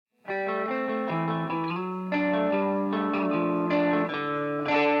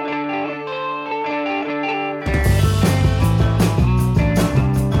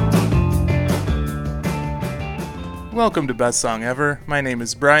Welcome to Best Song Ever. My name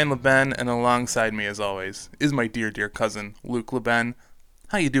is Brian LeBen, and alongside me, as always, is my dear cousin, Luke LeBen.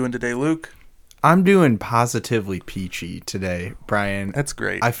 How you doing today, Luke? I'm doing positively peachy today, Brian. That's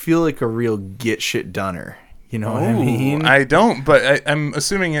great. I feel like a real get shit doneer. You know what I mean? I don't, but I'm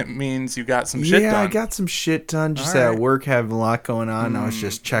assuming it means you got some shit done. Yeah, I got some shit done. Just at work, having a lot going on. I was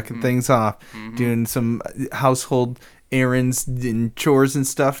just checking things off, doing some household errands and chores and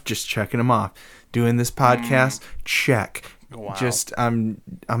stuff, just checking them off. Doing this podcast, check. Wow. Just I'm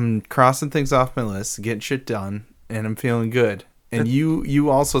crossing things off my list, getting shit done, and I'm feeling good. And you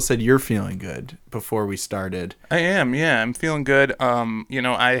also said you're feeling good before we started. I am, yeah. I'm feeling good.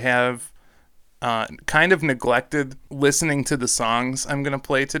 I have kind of neglected listening to the songs I'm going to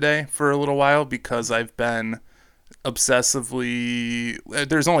play today for a little while because I've been obsessively...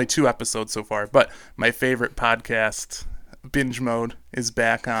 There's only 2 episodes so far, but my favorite podcast, Binge Mode, is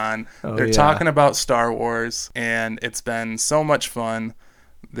back on. They're talking about Star Wars, and it's been so much fun.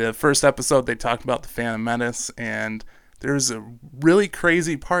 The first episode, they talked about The Phantom Menace, and there's a really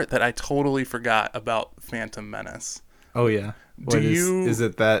crazy part that I totally forgot about Phantom Menace. Oh, yeah. Is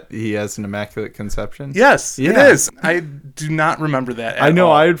it that he has an immaculate conception? Yes, yeah. It is. I do not remember that at I know,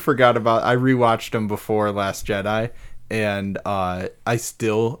 all. I had forgot about... I rewatched them before Last Jedi, and I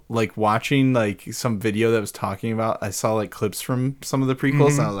still, like, watching, like, some video that was talking about... I saw, like, clips from some of the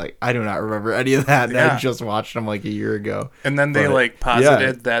prequels, and I was like, I do not remember any of that. And I just watched them, like, a year ago. And then they,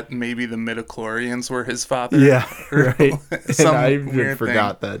 posited that maybe the midichlorians were his father. Yeah, right. And I even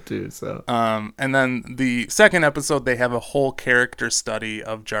forgot that, too, so... And then the second episode, they have a whole character study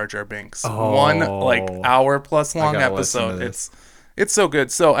of Jar Jar Binks. Oh, 1, hour-plus long episode. It's so good.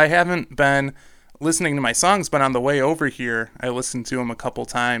 So I haven't been listening to my songs, but on the way over here, I listened to them a couple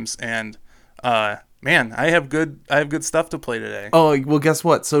times, and man, I have good stuff to play today. Oh, well, guess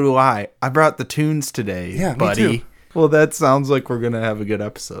what? So do I. I brought the tunes today, buddy. Me too. Well, that sounds like we're gonna have a good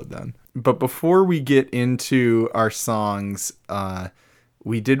episode then. But before we get into our songs,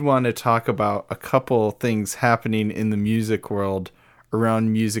 we did want to talk about a couple things happening in the music world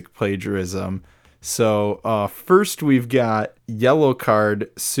around music plagiarism. So first we've got Yellowcard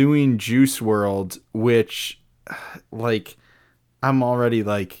suing Juice WRLD, which, like, I'm already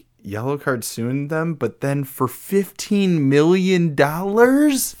like, Yellowcard suing them, but then for $15 million?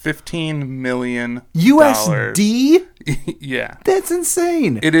 $15 million. USD? Yeah. That's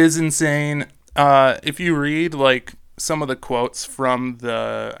insane. It is insane. If you read, like, some of the quotes from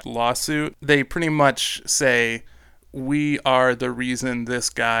the lawsuit, they pretty much say, we are the reason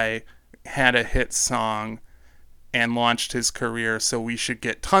this guy had a hit song and launched his career, so we should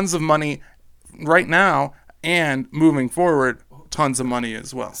get tons of money right now and moving forward, tons of money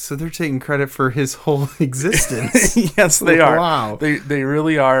as well. So they're taking credit for his whole existence. Yes, they are. Wow. They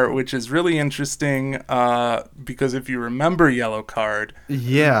really are, which is really interesting because if you remember Yellowcard,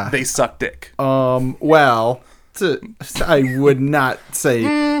 they suck dick. Well, I would not say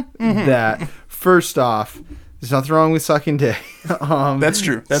that. First off, there's nothing wrong with sucking dick. That's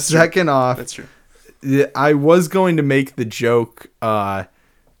true. Second off, that's true. I was going to make the joke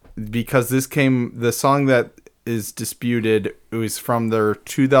because the song that is disputed, it was from their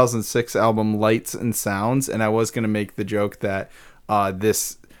 2006 album Lights and Sounds, and I was going to make the joke that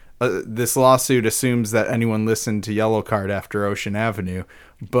this lawsuit assumes that anyone listened to Yellowcard after Ocean Avenue,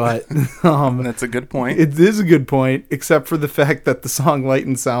 but that's a good point. It is a good point, except for the fact that the song Light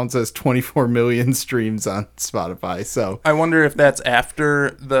and Sounds has 24 million streams on Spotify. So I wonder if that's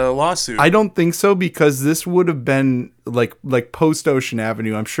after the lawsuit. I don't think so, because this would have been like post Ocean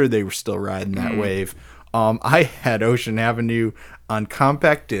Avenue. I'm sure they were still riding that wave. I had Ocean Avenue on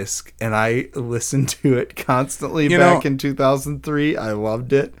compact disc, and I listened to it constantly in 2003. I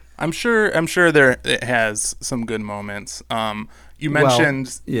loved it. I'm sure it has some good moments. You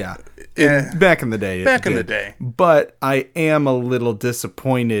mentioned... back in the day. In the day. But I am a little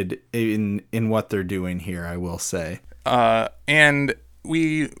disappointed in what they're doing here, I will say. And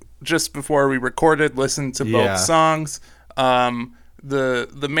we, just before we recorded, listened to both songs.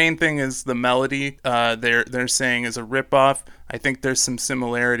 The main thing is the melody. They're saying is a ripoff. I think there's some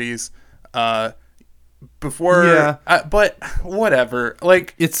similarities. But whatever.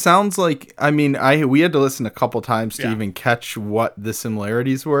 Like, it sounds like, I mean, we had to listen a couple times to even catch what the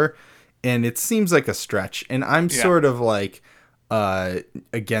similarities were, and it seems like a stretch. And I'm sort of like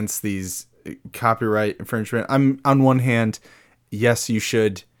against these copyright infringement. I'm, on one hand, yes, you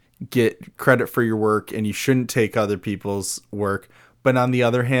should get credit for your work, and you shouldn't take other people's work. But on the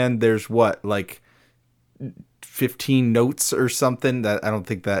other hand, there's 15 notes or something, that I don't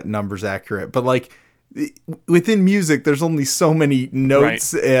think that number's accurate, but like within music, there's only so many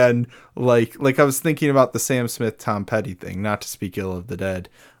notes, right. And like I was thinking about the Sam Smith, Tom Petty thing, not to speak ill of the dead,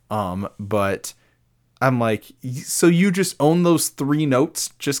 but I'm like, so you just own those 3 notes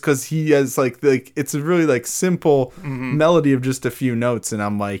just because he has like it's a really like simple melody of just a few notes, and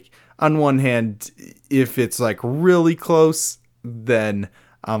I'm like, on one hand, if it's like really close, then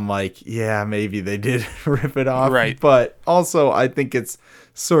I'm like, yeah, maybe they did rip it off, right? But also, I think it's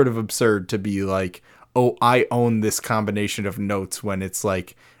sort of absurd to be like, oh, I own this combination of notes when it's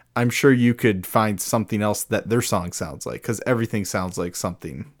like, I'm sure you could find something else that their song sounds like, because everything sounds like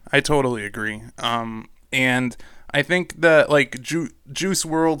something. I totally agree. And I think that like Juice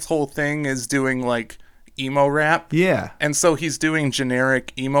WRLD's whole thing is doing like emo rap. Yeah. And so he's doing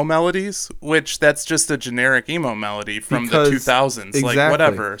generic emo melodies, which that's just a generic emo melody from the 2000s, exactly. Like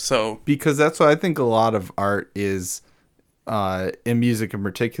whatever. So because that's what I think a lot of art is, in music in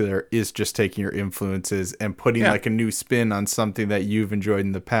particular, is just taking your influences and putting like a new spin on something that you've enjoyed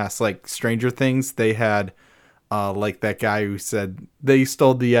in the past. Like Stranger Things, they had like that guy who said they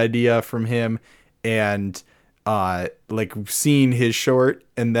stole the idea from him, and like seeing his short,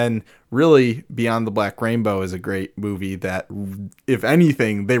 and then really Beyond the Black Rainbow is a great movie that, if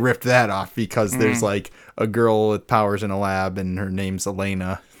anything, they ripped that off, because there's like a girl with powers in a lab and her name's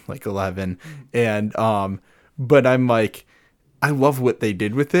Elena, like 11, and but I'm like, I love what they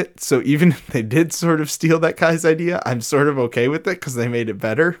did with it. So even if they did sort of steal that guy's idea, I'm sort of okay with it because they made it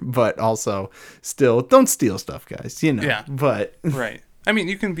better. But also, still, don't steal stuff, guys. You know. Yeah. But right. I mean,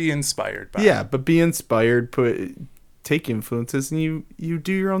 you can be inspired by it. But be inspired. Take influences, and you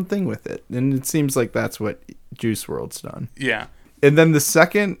do your own thing with it. And it seems like that's what Juice WRLD's done. Yeah. And then the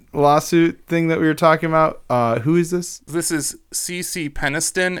second lawsuit thing that we were talking about, who is this? This is CeCe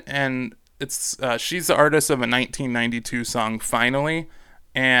Peniston, and it's she's the artist of a 1992 song, Finally,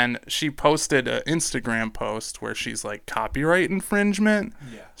 and she posted an Instagram post where she's like, copyright infringement.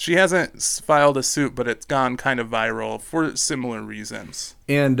 Yeah. She hasn't filed a suit, but it's gone kind of viral for similar reasons.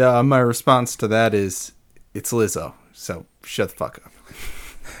 And my response to that is, it's Lizzo, so shut the fuck up.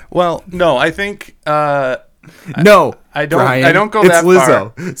 Well, no, I think no, I don't. Brian, I don't go that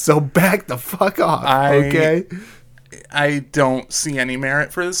Lizzo, far. So back the fuck off. Okay. I don't see any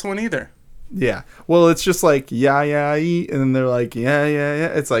merit for this one either. Yeah. Well, it's just like, yeah, and then they're like, yeah.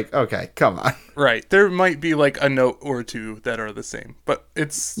 It's like, okay, come on. Right. There might be like a note or two that are the same, but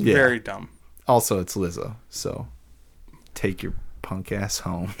it's very dumb. Also, it's Lizzo, so take your punk ass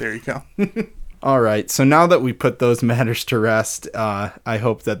home. There you go. All right. So now that we put those matters to rest, I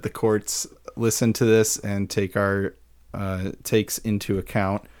hope that the courts listen to this and take our takes into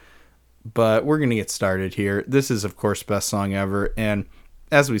account. But we're going to get started here. This is, of course, Best Song Ever, and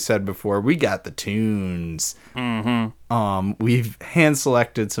as we said before, we got the tunes. We've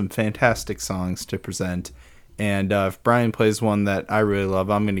hand-selected some fantastic songs to present. And if Brian plays one that I really love,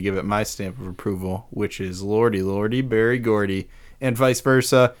 I'm going to give it my stamp of approval, which is Lordy, Lordy, Berry Gordy. And vice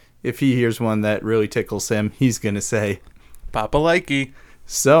versa. If he hears one that really tickles him, he's going to say, Papa Likey.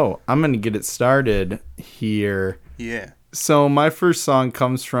 So, I'm going to get it started here. Yeah. So my first song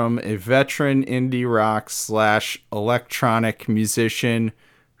comes from a veteran indie rock / electronic musician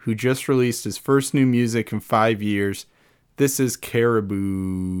who just released his first new music in 5 years. This is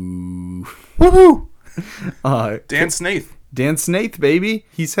Caribou. Woohoo! Dan Snaith. Dan Snaith, baby.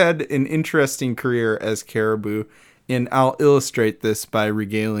 He's had an interesting career as Caribou, and I'll illustrate this by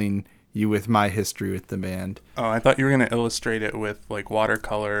regaling you with my history with the band. Oh, I thought you were going to illustrate it with like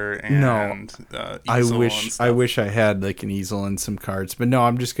watercolor and easel. I wish I had like an easel and some cards, but no,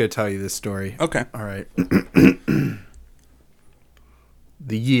 I'm just going to tell you this story. Okay. All right.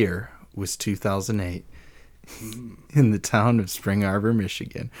 The year was 2008 in the town of Spring Arbor,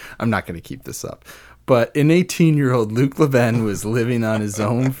 Michigan. I'm not going to keep this up. But an 18-year-old Luke Leben was living on his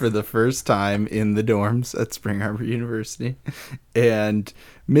own for the first time in the dorms at Spring Arbor University and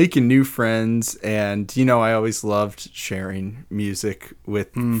making new friends. And, you know, I always loved sharing music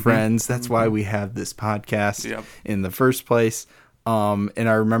with friends. That's why we have this podcast in the first place. And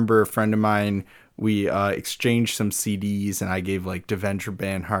I remember a friend of mine, we exchanged some CDs, and I gave like Devendra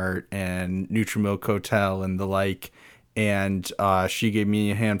Banhart and Nutrimilk Hotel and the like. And she gave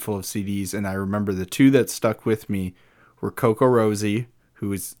me a handful of CDs, and I remember the two that stuck with me were Coco Rosie,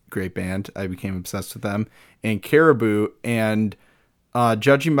 who is a great band. I became obsessed with them, and Caribou. And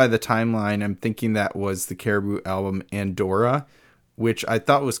judging by the timeline, I'm thinking that was the Caribou album Andorra, which I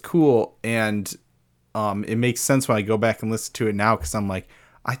thought was cool. And it makes sense when I go back and listen to it now, because I'm like,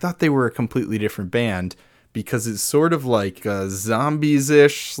 I thought they were a completely different band, because it's sort of like a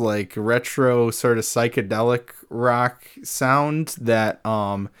zombies-ish, like retro sort of psychedelic rock sound that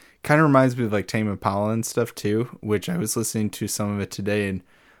Kind of reminds me of like Tame Impala and stuff too, which I was listening to some of it today,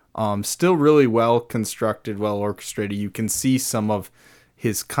 and still really well constructed, well orchestrated. You can see some of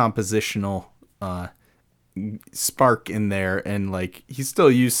his compositional spark in there, and like he still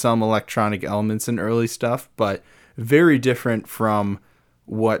used some electronic elements in early stuff, but very different from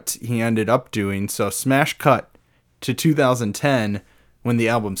what he ended up doing. So smash cut to 2010 when the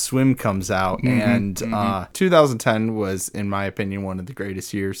album Swim comes out. And 2010 was, in my opinion, one of the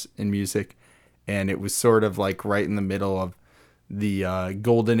greatest years in music, and it was sort of like right in the middle of the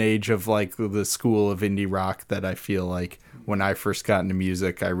golden age of like the school of indie rock that I feel like when I first got into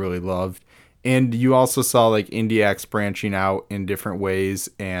music I really loved. And you also saw like indie acts branching out in different ways,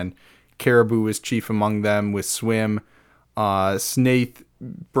 and Caribou was chief among them with Swim. Snaith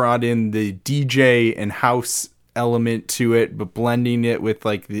brought in the DJ and house element to it, but blending it with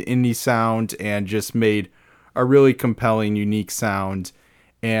like the indie sound, and just made a really compelling, unique sound,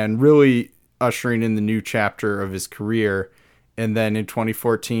 and really ushering in the new chapter of his career. And then in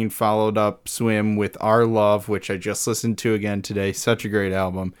 2014 followed up Swim with Our Love, which I just listened to again today. Such a great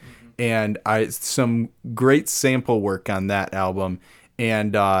album. And some great sample work on that album.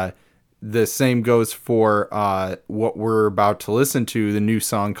 And the same goes for what we're about to listen to. The new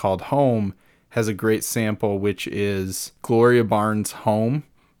song called Home has a great sample, which is Gloria Barnes' Home.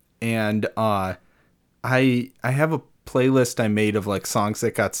 And I have a playlist I made of like songs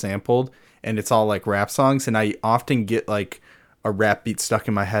that got sampled, and it's all like rap songs. And I often get like a rap beat stuck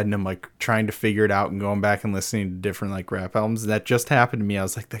in my head, and I'm like trying to figure it out and going back and listening to different like rap albums. And that just happened to me. I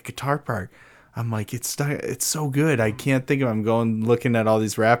was like, that guitar part, I'm like, it's so good. I can't think of it. I'm going looking at all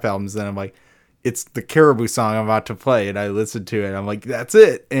these rap albums, and I'm like, it's the Caribou song I'm about to play. And I listened to it, and I'm like, that's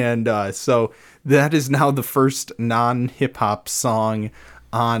it. And so that is now the first non-hip hop song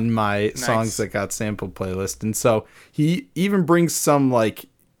on my songs that got sampled playlist. And so he even brings some like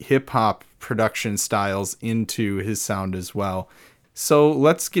hip hop production styles into his sound as well. So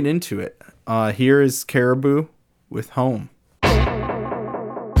let's get into it. Here is Caribou with Home.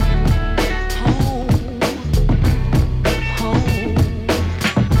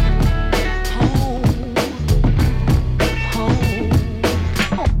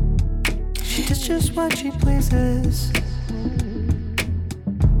 What she pleases,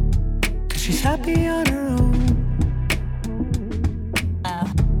 'cause she's happy on her own,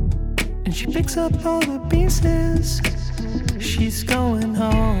 and she picks up all the pieces. She's going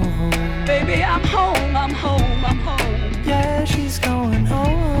home. Baby, I'm home, I'm home, I'm home. Yeah, she's going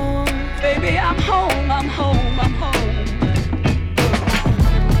home. Baby, I'm home, I'm home, I'm home.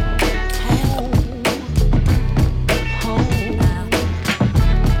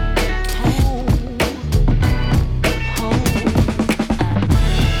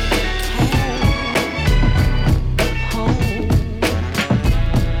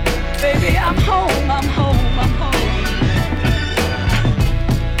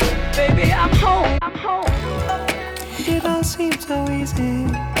 Seems so easy,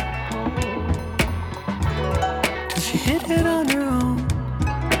 'cause she did it on her own.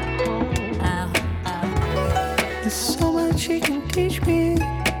 There's so much she can teach me.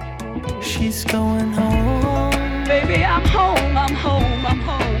 She's going home. Baby, I'm home, I'm home, I'm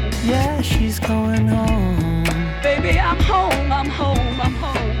home. Yeah, she's going home. Baby, I'm home, I'm home, I'm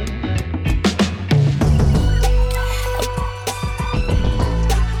home.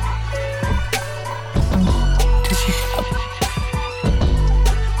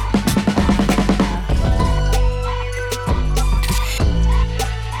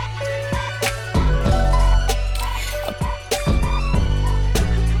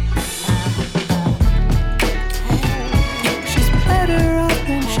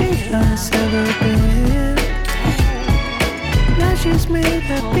 She's made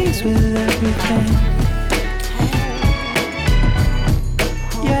at peace with everything.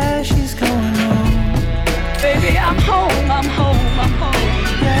 Yeah, she's going home. Baby, I'm home, I'm home, I'm home.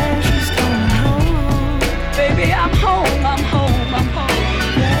 Yeah, she's going home. Baby, I'm home, I'm home, I'm home.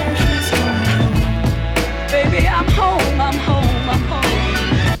 Yeah, she's going home. Baby, I'm home, I'm home, I'm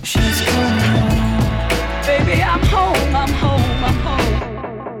home. She's going home. Baby, I'm home, I'm home, I'm home.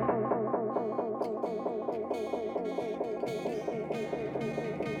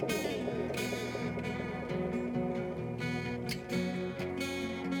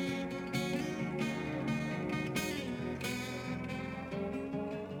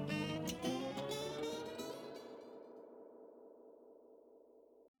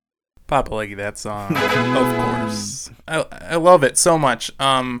 Papa Leggy, that song, of course. I love it so much.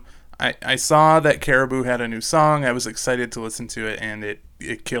 I saw that Caribou had a new song. I was excited to listen to it, and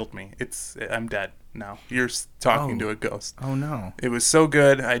it killed me. I'm dead now. You're talking to a ghost. Oh no. It was so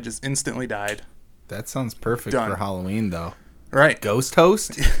good, I just instantly died. That sounds perfect Done. for Halloween, though. Right. Ghost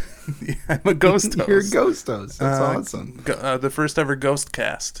host? Yeah, I'm a ghost host. You're a ghost host. That's awesome. The first ever ghost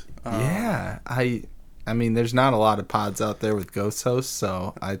cast. Yeah. I mean, there's not a lot of pods out there with ghost hosts,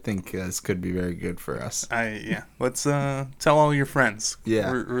 so I think this could be very good for us. Let's tell all your friends.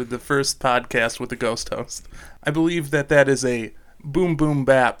 Yeah. We're the first podcast with a ghost host. I believe that is a boom boom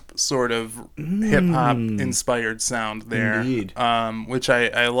bap sort of hip hop inspired sound there. Indeed. Which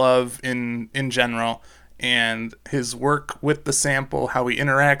I love in general. And his work with the sample, how he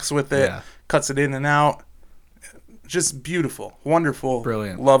interacts with it, cuts it in and out. Just beautiful. Wonderful.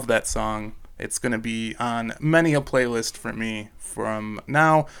 Brilliant. Love that song. It's going to be on many a playlist for me from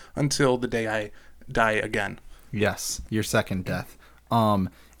now until the day I die again. Yes, your second death.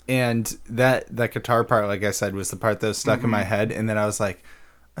 And that guitar part, like I said, was the part that was stuck in my head, and then I was like,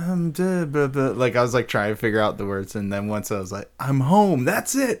 like I was like trying to figure out the words, and then once I was like, I'm home,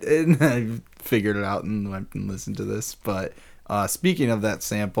 that's it, and I figured it out and went and listened to this. But speaking of that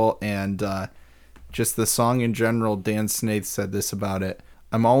sample and just the song in general, Dan Snaith said this about it.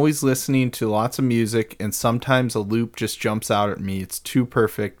 I'm always listening to lots of music, and sometimes a loop just jumps out at me. It's too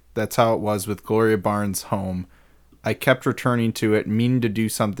perfect. That's how it was with Gloria Barnes' Home. I kept returning to it, meaning to do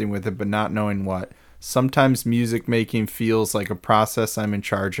something with it, but not knowing what. Sometimes music making feels like a process I'm in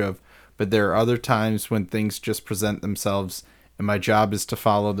charge of, but there are other times when things just present themselves, and my job is to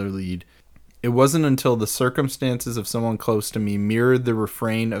follow their lead. It wasn't until the circumstances of someone close to me mirrored the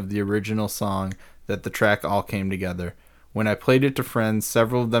refrain of the original song that the track all came together. When I played it to friends,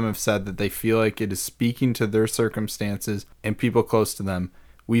 several of them have said that they feel like it is speaking to their circumstances and people close to them.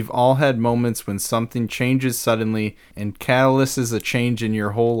 We've all had moments when something changes suddenly and catalyses a change in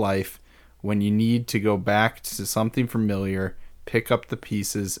your whole life, when you need to go back to something familiar, pick up the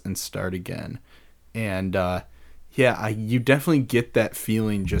pieces, and start again. And you definitely get that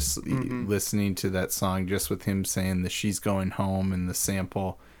feeling just listening to that song, just with him saying that she's going home and the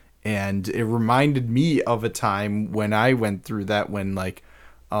sample. And it reminded me of a time when I went through that, when like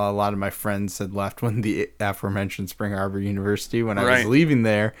a lot of my friends had left when the aforementioned Spring Arbor University, when I was leaving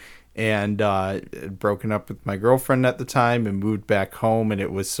there, and broken up with my girlfriend at the time and moved back home, and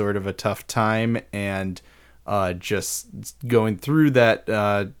it was sort of a tough time, and just going through that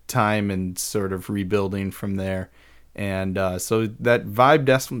time and sort of rebuilding from there. And so that vibe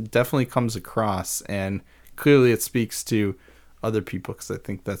definitely comes across, and clearly it speaks to other people, because I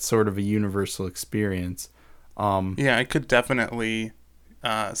think that's sort of a universal experience. I could definitely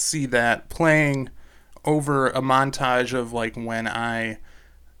see that playing over a montage of like when I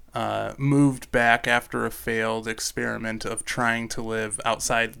moved back after a failed experiment of trying to live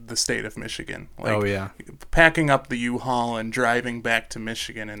outside the state of Michigan. Like, packing up the U-Haul and driving back to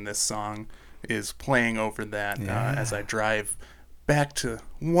Michigan, and this song is playing over that as I drive back to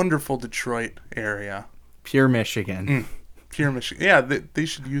wonderful Detroit area. Pure Michigan. Pure Michigan. Yeah, they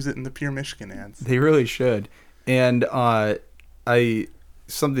should use it in the Pure Michigan ads. They really should. And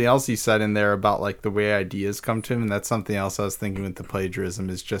something else he said in there about like the way ideas come to him, and that's something else I was thinking with the plagiarism,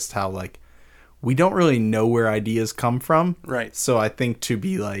 is just how like we don't really know where ideas come from. Right. So I think to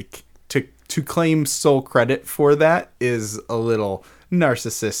be like to claim sole credit for that is a little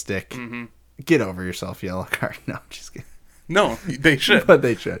narcissistic. Mm-hmm. Get over yourself, Yellow Card. No, I'm just kidding. No, they should. But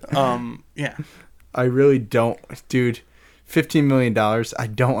they should. Yeah. I really don't, dude. $15 million. I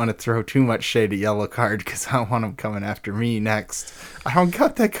don't want to throw too much shade at Yellow Card, because I don't want them coming after me next. I don't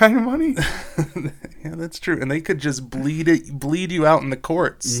got that kind of money. Yeah, that's true. And they could just bleed you out in the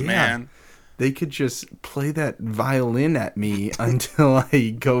courts, man. They could just play that violin at me until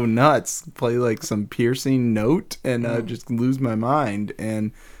I go nuts. Play like some piercing note and just lose my mind.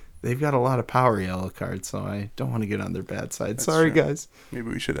 And they've got a lot of power, Yellow Card, so I don't want to get on their bad side. That's Sorry, true. Guys. Maybe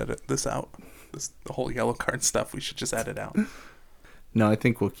we should edit this out. The whole Yellow Card stuff, we should just edit out. No, I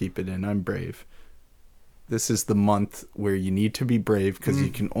think we'll keep it in. I'm brave. This is the month where you need to be brave, because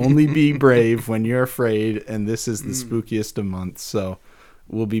you can only be brave when you're afraid, and this is the spookiest of months, so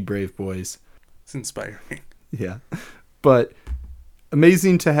we'll be brave, boys. It's inspiring. Yeah. But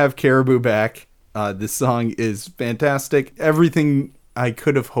amazing to have Caribou back. This song is fantastic. Everything I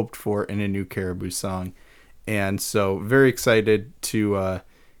could have hoped for in a new Caribou song. And so very excited to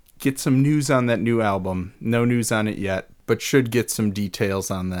get some news on that new album. No news on it yet, but should get some details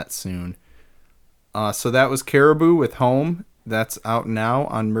on that soon. So that was Caribou with Home. That's out now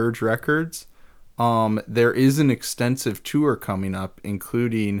on Merge Records. There is an extensive tour coming up,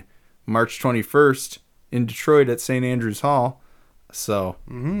 including March 21st in Detroit at St. Andrews Hall. So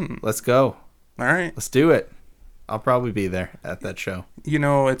let's go. All right. Let's do it. I'll probably be there at that show. You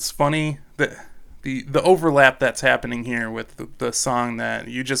know, it's funny that the overlap that's happening here with the song that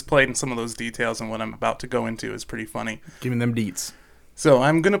you just played and some of those details and what I'm about to go into is pretty funny. Give me them deets. So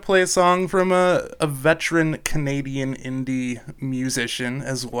I'm going to play a song from a veteran Canadian indie musician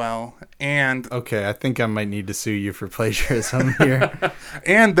as well. And okay, I think I might need to sue you for plagiarism here.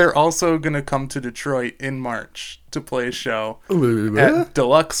 And they're also going to come to Detroit in March to play a show at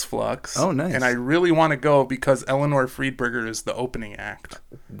Deluxe Flux. Oh, nice. And I really want to go because Eleanor Friedberger is the opening act.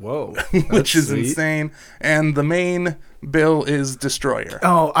 Whoa. Which is sweet. insane. And the main bill is Destroyer.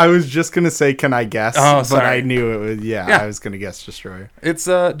 Oh, I was just going to say, can I guess? Oh, sorry. But I knew it was, yeah. I was going to guess Destroyer. It's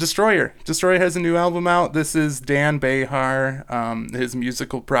Destroyer. Destroyer has a new album out. This is Dan Behar, his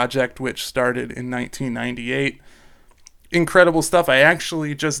musical project, which started in 1998. Incredible stuff. I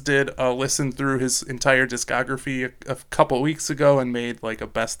actually just did a listen through his entire discography a couple weeks ago and made like a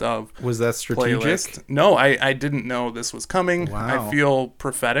best of. Was that strategic? Playlist. No, I didn't know this was coming. Wow. I feel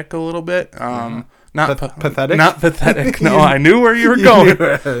prophetic a little bit. Not pathetic? Not pathetic. No, I knew where you were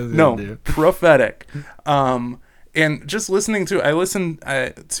going. No, prophetic. And just listening to, I listened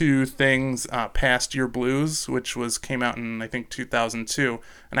to things Past Your Blues, which came out in I think 2002,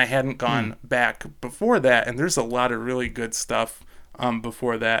 and I hadn't gone back before that. And there's a lot of really good stuff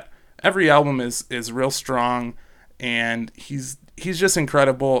before that. Every album is real strong, and he's just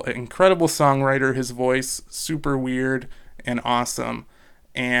incredible songwriter. His voice super weird and awesome,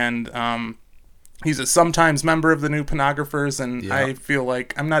 and he's a sometimes member of the New Pornographers, and I feel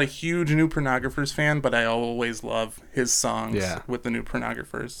like I'm not a huge New Pornographers fan, but I always love his songs with the New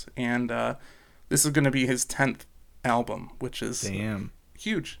Pornographers. And this is going to be his 10th album, which is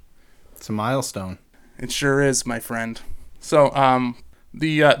huge. It's a milestone. It sure is, my friend. So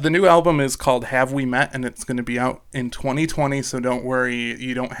the new album is called Have We Met, and it's going to be out in 2020, so don't worry.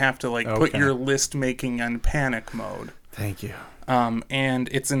 You don't have to put your list making on panic mode. Thank you. And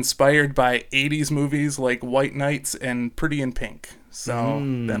it's inspired by 80s movies like White Nights and Pretty in Pink. So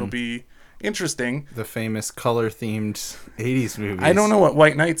that'll be interesting. The famous color-themed 80s movies. I don't know what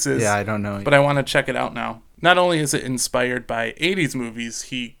White Nights is. Yeah, I don't know. But I want to check it out now. Not only is it inspired by 80s movies,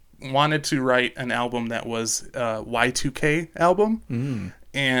 he wanted to write an album that was a Y2K album.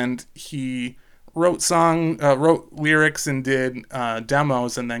 And he wrote lyrics and did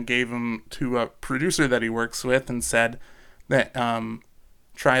demos and then gave them to a producer that he works with and said that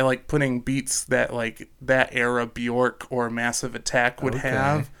try putting beats that that era Bjork or Massive Attack would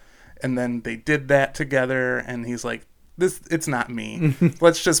have, and then they did that together, and he's like, it's not me.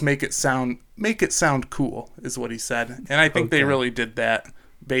 Let's just make it sound cool, is what he said. And I think they really did that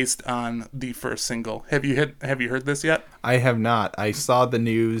based on the first single. Have you heard this yet? I have not. I saw the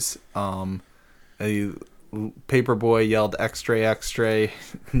news. Paperboy yelled "Extra, extra!"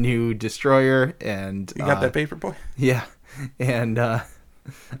 New Destroyer, and you got that Paperboy? Yeah. And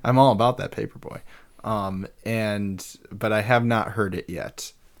I'm all about that Paperboy. But I have not heard it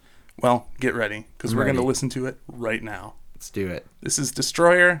yet. Well, get ready, because we're going to listen to it right now. Let's do it. This is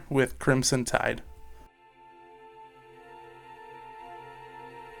Destroyer with Crimson Tide.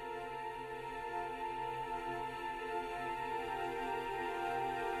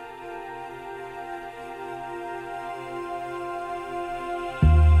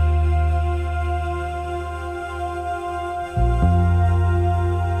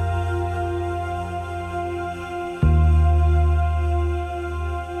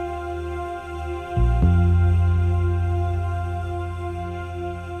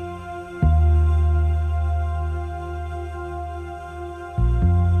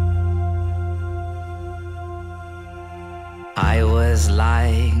 I was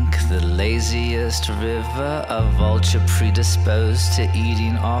like the laziest river, a vulture predisposed to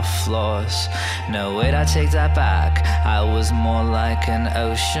eating off floors. No, wait, I take that back. I was more like an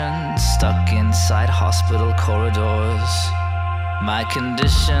ocean stuck inside hospital corridors. My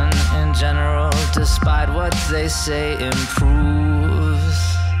condition in general, despite what they say, improves.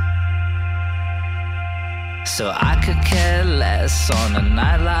 So I could care less on a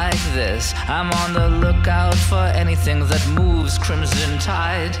night like this. I'm on the lookout for anything that moves Crimson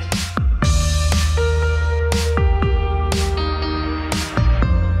Tide.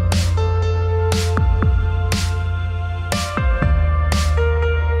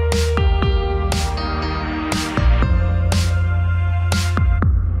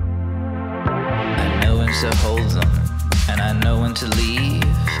 I know when to hold them, and I know when to leave.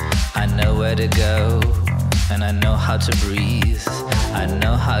 I know where to go, and I know how to breathe. I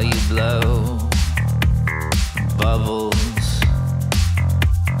know how you blow bubbles.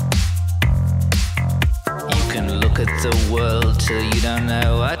 You can look at the world till you don't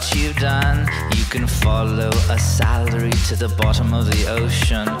know what you've done. You can follow a salary to the bottom of the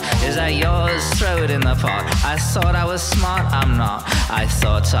ocean. Is that yours? Throw it in the pot. I thought I was smart, I'm not. I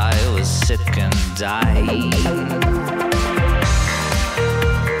thought I was sick and dying.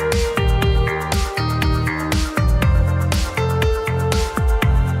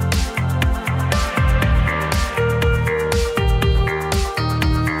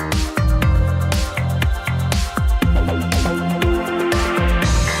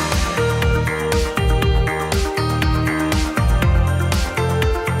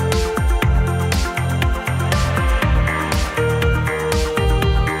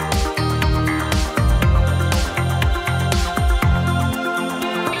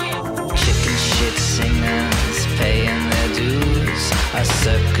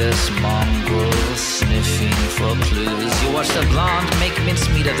 Mongrel sniffing for clues. You watch the blonde make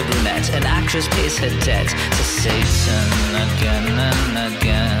mincemeat of the brunette. An actress pays her debt to Satan again and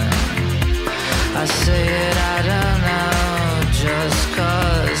again. I say it, I don't know, just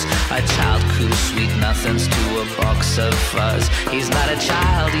cause a child coo sweet nothings to a box of fuzz. He's not a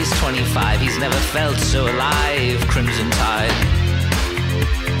child, he's 25. He's never felt so alive. Crimson Tide.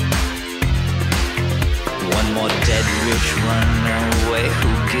 One more dead rich runaway.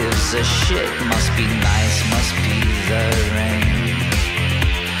 Who gives a shit? Must be nice, must be the rain.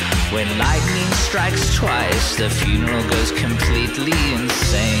 When lightning strikes twice, the funeral goes completely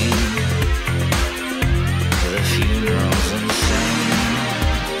insane. The funeral's insane.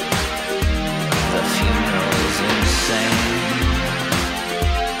 The funeral's insane.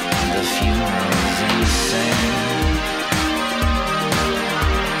 The funeral's insane.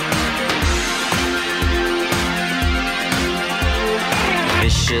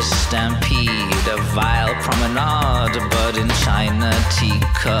 Vicious stampede, a vile promenade, a bird in china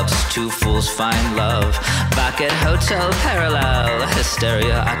teacups, two fools find love. Back at Hotel Parallel,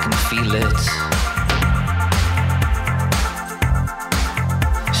 hysteria, I can feel it.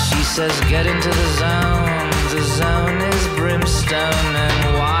 She says get into the zone is brimstone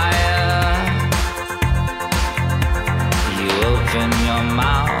and wire. You open your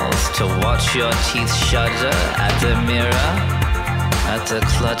mouth to watch your teeth shudder at the mirror. At the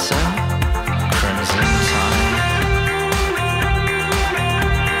clutter, crimson tide.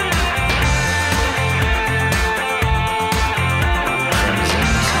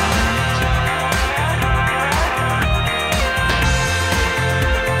 Crimson tide. Crimson tide.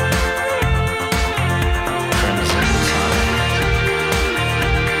 Crimson tide.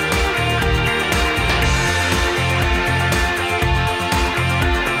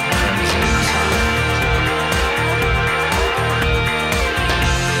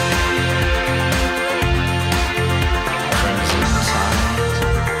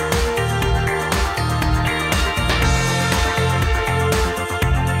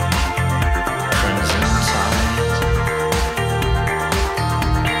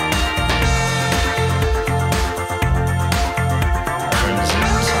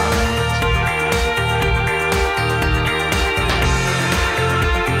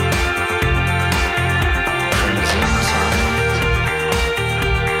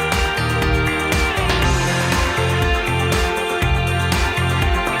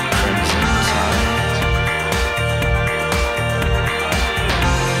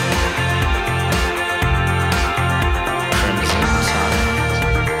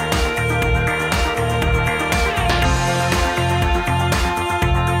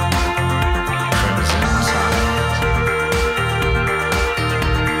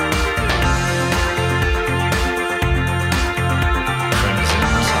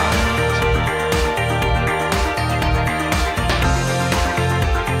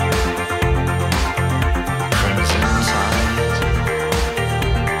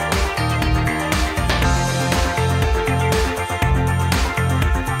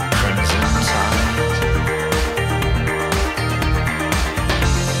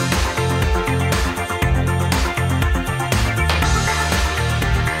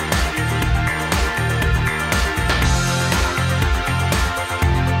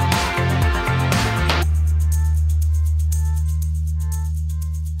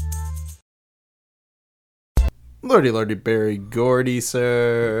 Lordy, Barry Gordy,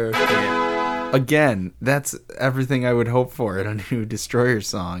 sir. Yeah. Again, that's everything I would hope for in a new Destroyer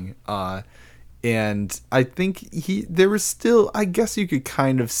song. And I think there was still, I guess you could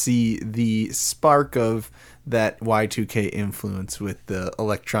kind of see the spark of that Y2K influence with the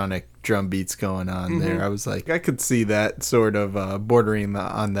electronic drum beats going on there. I was like, I could see that sort of bordering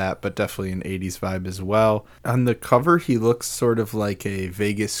on that, but definitely an 80s vibe as well. On the cover, he looks sort of like a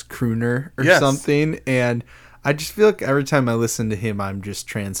Vegas crooner or something, and I just feel like every time I listen to him, I'm just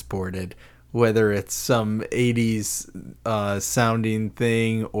transported. Whether it's some 80s sounding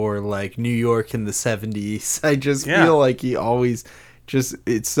thing or like New York in the 70s. I just feel like he always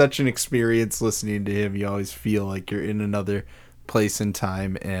it's such an experience listening to him. You always feel like you're in another place and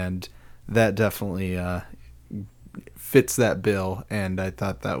time, and that definitely fits that bill, and I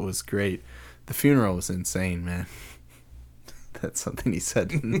thought that was great. The funeral was insane, man. That's something he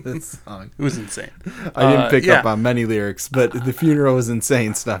said in this song. It was insane. I didn't pick up on many lyrics, but the funeral was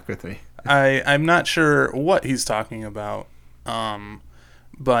insane. Stuck with me. I'm not sure what he's talking about,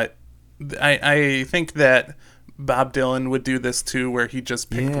 but I think that Bob Dylan would do this too, where he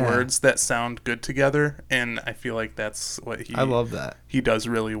just picked words that sound good together, and I feel like that's what I love that. He does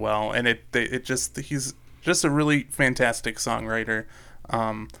really well, and he's just a really fantastic songwriter,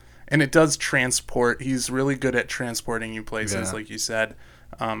 and it does transport. He's really good at transporting you places, like you said,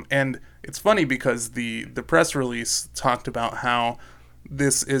 and it's funny because the press release talked about how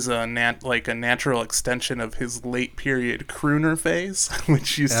this is a natural extension of his late period crooner phase,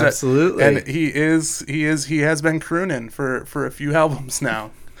 which you said. Absolutely. And he has been crooning for a few albums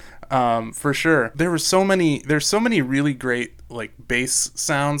now. For sure. There's so many really great like bass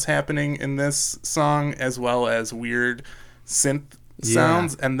sounds happening in this song, as well as weird synth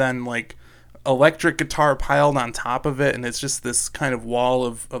sounds, and then like electric guitar piled on top of it, and it's just this kind of wall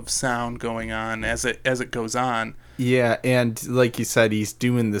of sound going on as it goes on. Yeah, and like you said, he's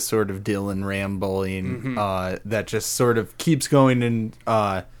doing this sort of Dylan rambling that just sort of keeps going in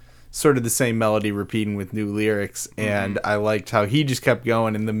sort of the same melody repeating with new lyrics, and I liked how he just kept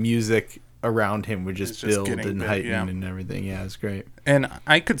going, and the music around him would just build and heighten and everything. Yeah, it was great. And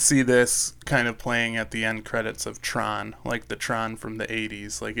I could see this kind of playing at the end credits of Tron, like the Tron from the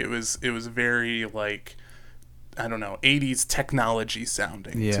 80s. Like it was very like, I don't know, 80s technology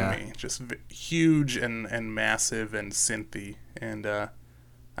sounding to me. Just huge and massive and synthy, and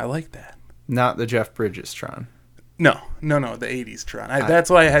I like that. Not the Jeff Bridges Tron. No, the 80s Tron.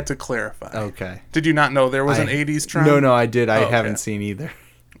 That's why I had to clarify. Okay. Did you not know there was an 80s Tron? No, I did. I haven't seen either.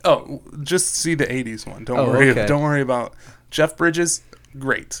 Oh, just see the 80s one. Don't worry. Okay. Don't worry about Jeff Bridges.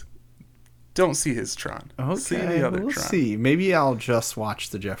 Great. Don't see his Tron. Okay, see the other we'll Tron. See. Maybe I'll just watch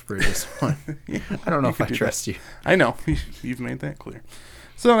the Jeff Bridges one. I don't know if I trust you. I know. You've made that clear.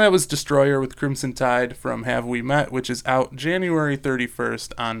 So that was Destroyer with Crimson Tide from Have We Met, which is out January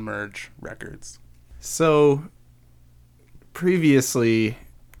 31st on Merge Records. So previously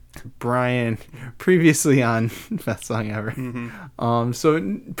on best song ever.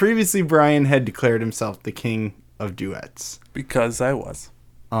 So previously Brian had declared himself the king of duets. Because I was.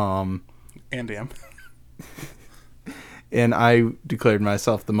 And am. And I declared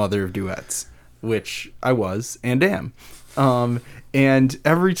myself the mother of duets, which I was and am. And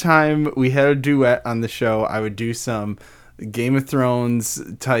every time we had a duet on the show, I would do some Game of Thrones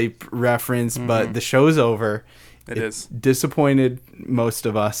type reference, but the show's over. It is disappointed most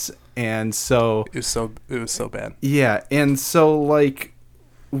of us, and so it was so bad. Yeah, and so like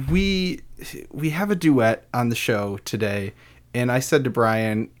we have a duet on the show today, and I said to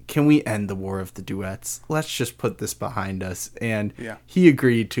Brian, "Can we end the war of the duets? Let's just put this behind us." And he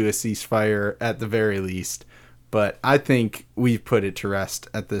agreed to a ceasefire at the very least, but I think we've put it to rest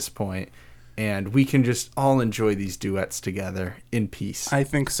at this point, and we can just all enjoy these duets together in peace. I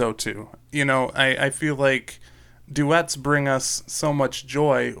think so too. You know, I feel like duets bring us so much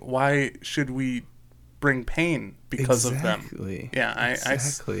joy. Why should we bring pain because of them? Yeah,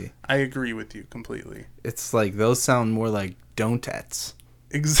 exactly. I agree with you completely. It's like those sound more like don't-ets.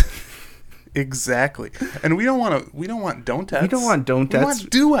 Exactly. And we don't want don't-ets. We don't want don't-ets. We want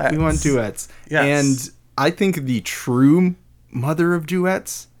duets. We want duets. Yes. And I think the true mother of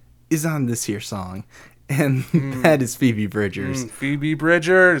duets is on this here song. And that is Phoebe Bridgers. Phoebe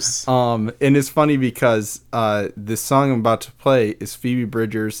Bridgers. And it's funny because the song I'm about to play is Phoebe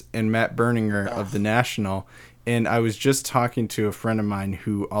Bridgers and Matt Berninger of The National. And I was just talking to a friend of mine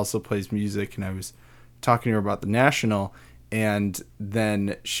who also plays music, and I was talking to her about The National. And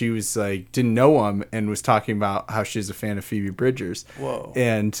then she was like, didn't know him, and was talking about how she's a fan of Phoebe Bridgers. Whoa.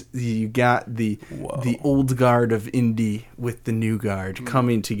 And you got the old guard of indie with the new guard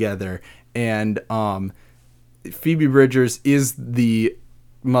coming together. And Phoebe Bridgers is the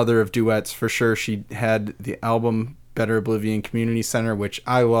mother of duets for sure. She had the album Better Oblivion Community Center, which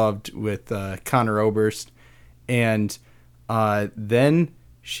I loved, with Conor Oberst. And then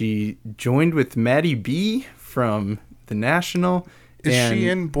she joined with Maddie B from The National. Is she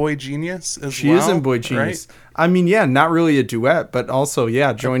in Boy Genius as well? She is in Boy Genius. Right? I mean, yeah, not really a duet, but also,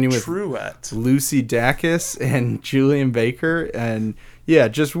 joining with Lucy Dacus and Julian Baker. And,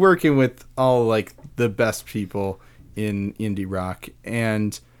 just working with all, like, the best people in indie rock.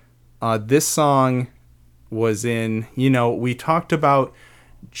 And this song was in, we talked about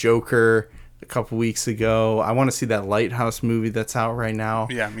Joker a couple weeks ago. I want to see that Lighthouse movie that's out right now.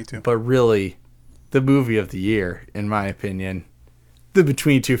 Yeah, me too. But really, the movie of the year, in my opinion, the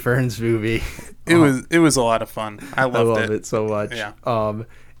Between Two Ferns movie. It was a lot of fun. I loved it so much. Yeah.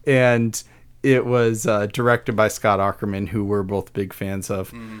 And it was directed by Scott Aukerman, who we're both big fans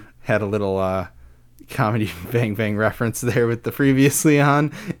of. Had a little comedy Bang Bang reference there with the Previously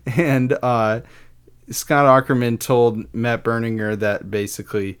On. And Scott Aukerman told Matt Berninger that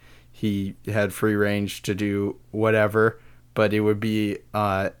basically he had free range to do whatever, but it would be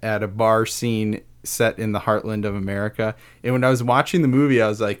at a bar scene set in the heartland of America. And when I was watching the movie, I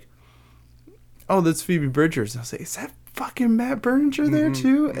was like, oh, that's Phoebe Bridgers. And I was like, is that fucking Matt Berninger there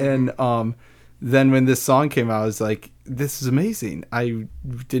too? And then when this song came out, I was like, this is amazing. I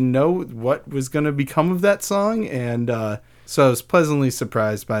didn't know what was going to become of that song. And so I was pleasantly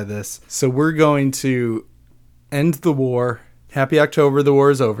surprised by this. So we're going to end the war. Happy October, the war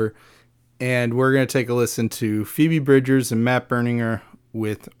is over. And we're going to take a listen to Phoebe Bridgers and Matt Berninger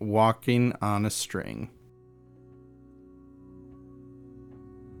with Walking on a String.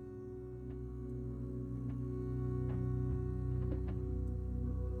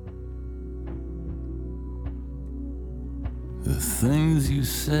 The things you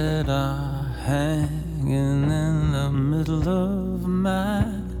said are hanging in the middle of my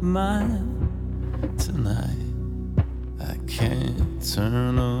mind tonight. I can't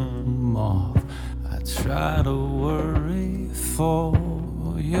turn them off. I try to worry for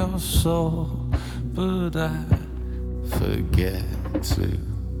your soul, but I forget to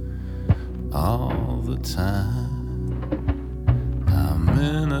all the time. I'm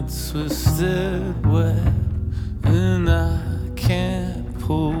in a twisted web and I can't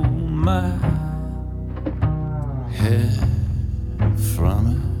pull my head from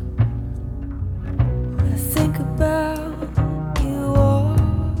it. I think about you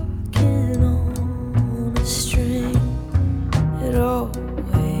walking on a string. It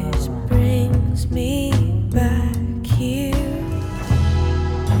always brings me back here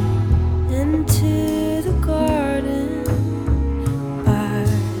into the garden by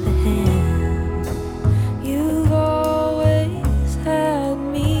the hand. You've always had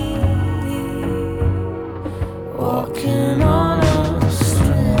me walking on a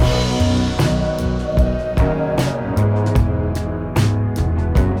string.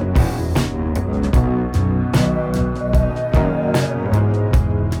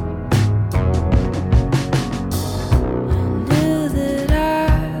 Knew that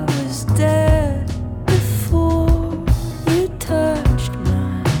I was dead before you touched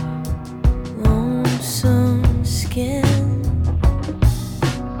my lonesome skin.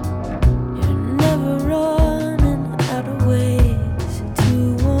 You're never running out of ways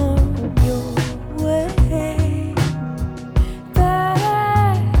to warm your way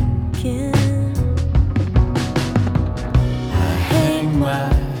back in. I hang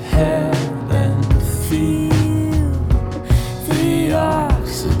My head and feel the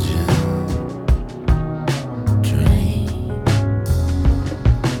oxygen drain.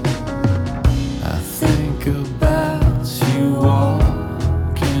 I think about you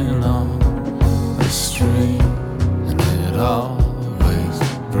walking on a string, and it always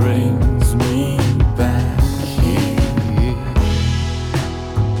brings me back here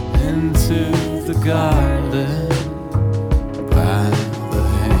into the garden by the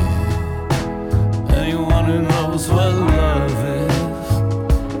hand. Anyone who knows what love is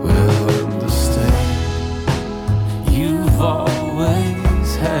will understand. You've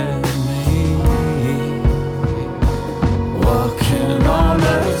always had me walking on a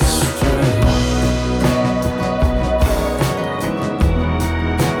string.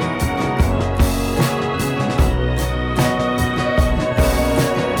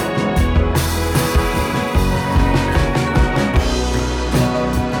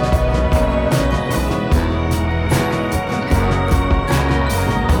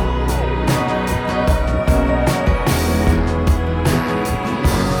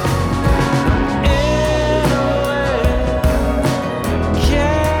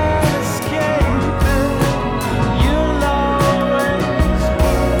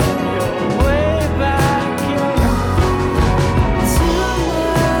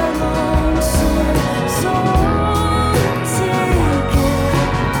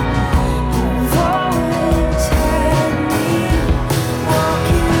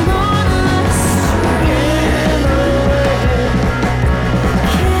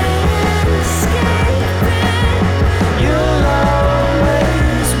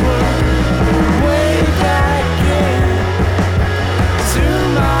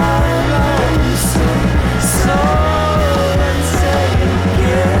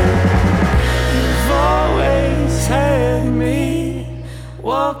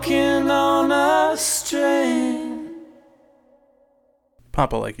 walking on a string.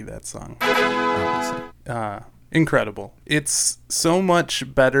 Papa Likey, that song. Incredible. It's so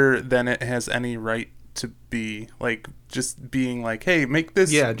much better than it has any right to be. Like, just being like, hey, make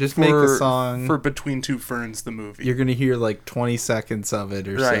this make a song for Between Two Ferns, the movie. You're gonna hear like 20 seconds of it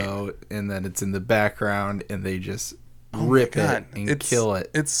or so, and then it's in the background, and they just rip it and kill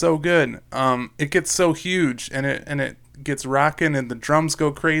it. It's so good. It gets so huge, and it gets rocking, and the drums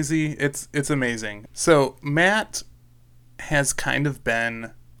go crazy. It's amazing. So Matt has kind of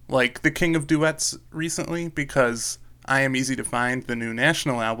been like the king of duets recently, because I Am Easy to Find, the new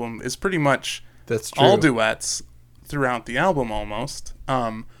National album, is pretty much all duets throughout the album almost.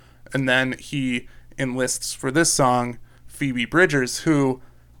 And then he enlists for this song Phoebe Bridgers, who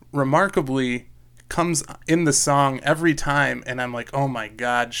remarkably comes in the song every time, and I'm like, oh my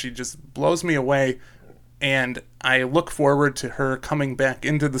god, she just blows me away. And I look forward to her coming back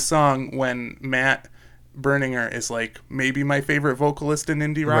into the song when Matt Berninger is like maybe my favorite vocalist in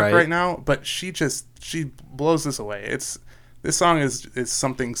indie rock right now, but she blows this away. This song is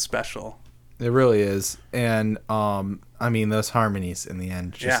something special. It really is. And I mean, those harmonies in the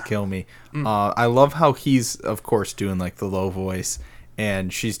end just kill me. I love how he's of course doing like the low voice,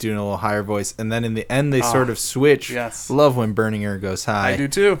 and she's doing a little higher voice, and then in the end they sort of switch. Yes. Love when Berninger goes high. I do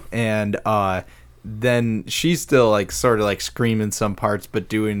too. And then she's still like sort of like screaming some parts, but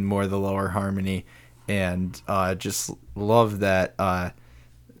doing more the lower harmony. And just love that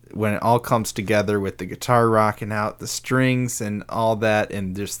when it all comes together with the guitar rocking out, the strings and all that,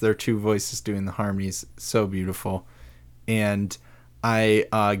 and just their two voices doing the harmonies, so beautiful. And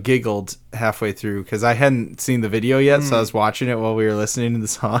I giggled halfway through because I hadn't seen the video yet, so I was watching it while we were listening to the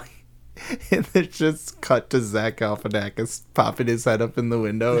song. And it just cut to Zach Galifianakis popping his head up in the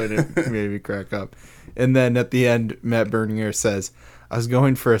window, and it made me crack up. And then at the end, Matt Berninger says, I was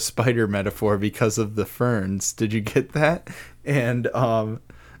going for a spider metaphor because of the ferns. Did you get that? And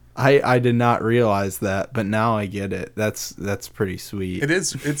I did not realize that, but now I get it. That's pretty sweet. It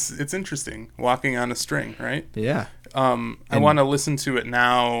is. It's interesting. Walking on a string, right? Yeah. I want to listen to it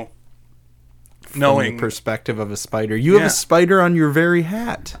now, knowing from the perspective of a spider. You have a spider on your very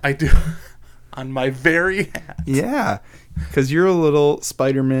hat. I do. On my very hat. Yeah, because you're a little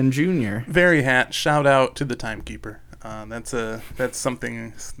Spider-Man Jr. Very hat. Shout out to the Timekeeper. That's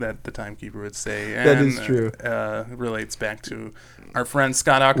something that the Timekeeper would say. And, that is true. Relates back to our friend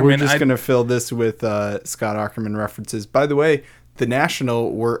Scott Aukerman. We're just going to fill this with Scott Aukerman references. By the way, The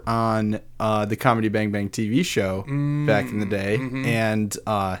National were on the Comedy Bang Bang TV show back in the day, and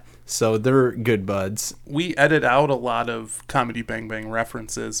so they're good buds. We edit out a lot of Comedy Bang Bang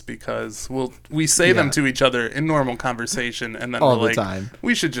references because we say them to each other in normal conversation, and then all we're the like, time.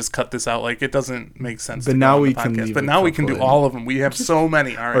 We should just cut this out. Like, it doesn't make sense. But to now go on we the can podcast. leave But now we can do all of them. We have so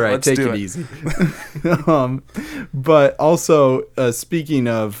many. All right, let's take do it easy. But also, speaking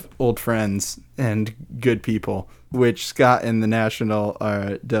of old friends and good people, which Scott and The National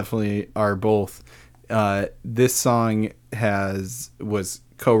are definitely are both. This song was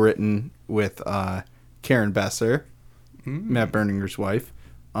co-written with Karen Besser, Matt Berninger's wife,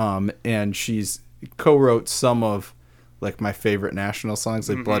 and she's co-wrote some of like my favorite National songs,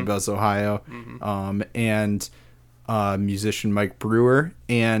 like Blood Bells Ohio, and musician Mike Brewer.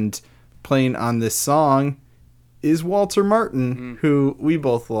 And playing on this song is Walter Martin, who we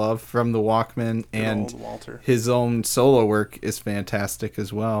both love from the Walkmen, and his own solo work is fantastic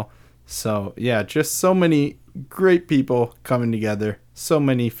as well. So yeah, just so many great people coming together, so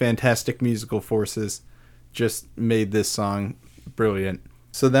many fantastic musical forces just made this song brilliant.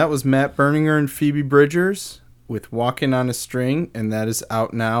 So that was Matt Berninger and Phoebe Bridgers with Walking on a String, and that is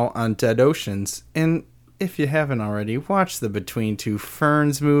out now on Dead Oceans. And if you haven't already, watch the Between Two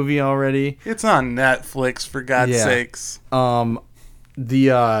Ferns movie already. It's on Netflix, for God's sakes.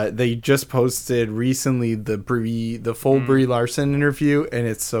 They just posted recently the full Brie Larson interview, and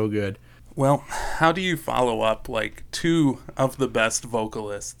it's so good. Well, how do you follow up like two of the best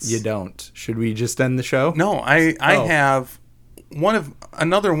vocalists? You don't. Should we just end the show? No, I have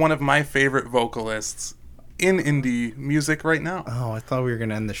another one of my favorite vocalists in indie music right now. Oh, I thought we were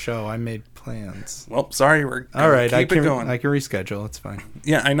gonna end the show. I made plans. Well, sorry, we're all right. Keep it going. I can reschedule. It's fine.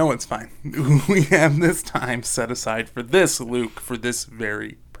 Yeah, I know it's fine. We have this time set aside for this, Luke, for this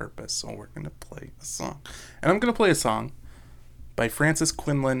very purpose. So we're gonna play a song, and I'm gonna play a song by Francis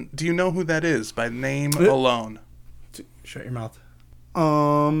Quinlan. Do you know who that is by name alone? Shut your mouth.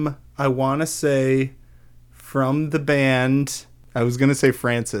 I want to say from the band. I was gonna say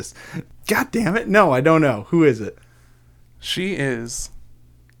Francis. God damn it! No, I don't know. Who is it? She is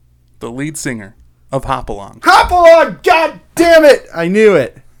the lead singer of Hopalong. Hopalong! God damn it! I knew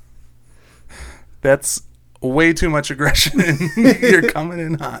it. That's way too much aggression. You're coming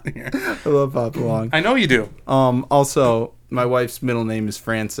in hot here. I love Hop Along. I know you do. Also, my wife's middle name is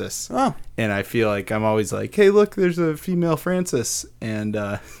Frances. Oh. And I feel like I'm always like, hey, look, there's a female Frances.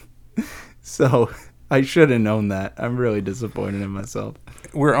 And so I should have known that. I'm really disappointed in myself.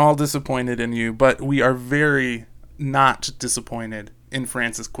 We're all disappointed in you, but we are very not disappointed in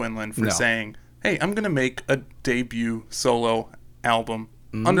Frances Quinlan for saying, hey, I'm going to make a debut solo album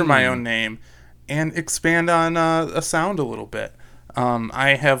under my own name and expand on a sound a little bit.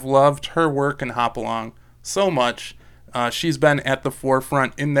 I have loved her work in Hop Along so much. She's been at the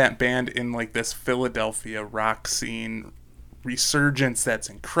forefront in that band in like this Philadelphia rock scene resurgence that's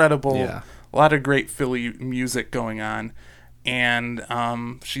incredible. Yeah. A lot of great Philly music going on. And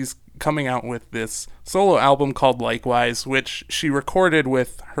she's coming out with this solo album called Likewise, which she recorded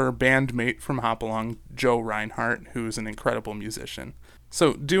with her bandmate from Hop Along, Joe Reinhardt, who's an incredible musician.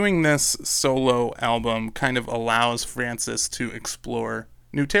 So doing this solo album kind of allows Frances to explore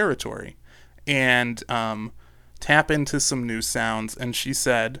new territory and tap into some new sounds. And she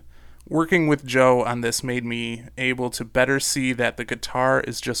said, working with Joe on this made me able to better see that the guitar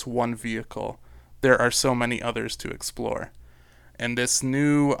is just one vehicle. There are so many others to explore. And this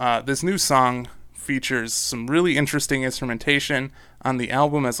new song features some really interesting instrumentation on the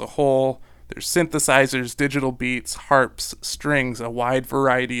album as a whole. There's synthesizers, digital beats, harps, strings, a wide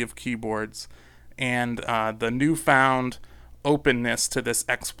variety of keyboards, and the newfound openness to this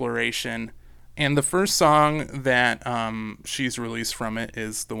exploration. And the first song that she's released from it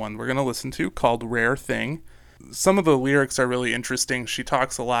is the one we're going to listen to, called Rare Thing. Some of the lyrics are really interesting. She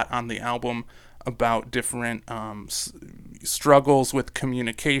talks a lot on the album about different struggles with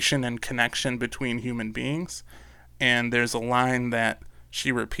communication and connection between human beings. And there's a line that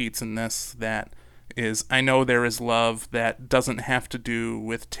she repeats in this that is, I know there is love that doesn't have to do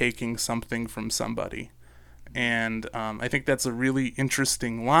with taking something from somebody. And I think that's a really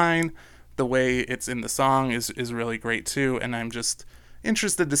interesting line. The way it's in the song is really great too. And I'm just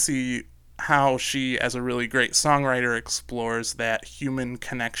interested to see how she, as a really great songwriter, explores that human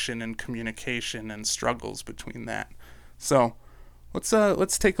connection and communication and struggles between that. So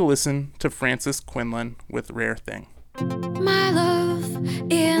let's take a listen to Frances Quinlan with Rare Thing. My love,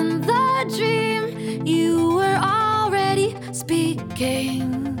 in the dream, you were already speaking.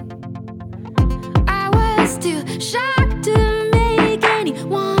 I was too shocked to make any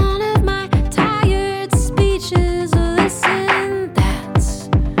one of my tired speeches listen. That's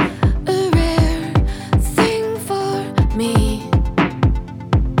a rare thing for me.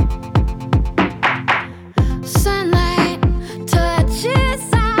 Sunlight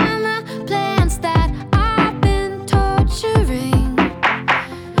touches on the plants that I've been torturing.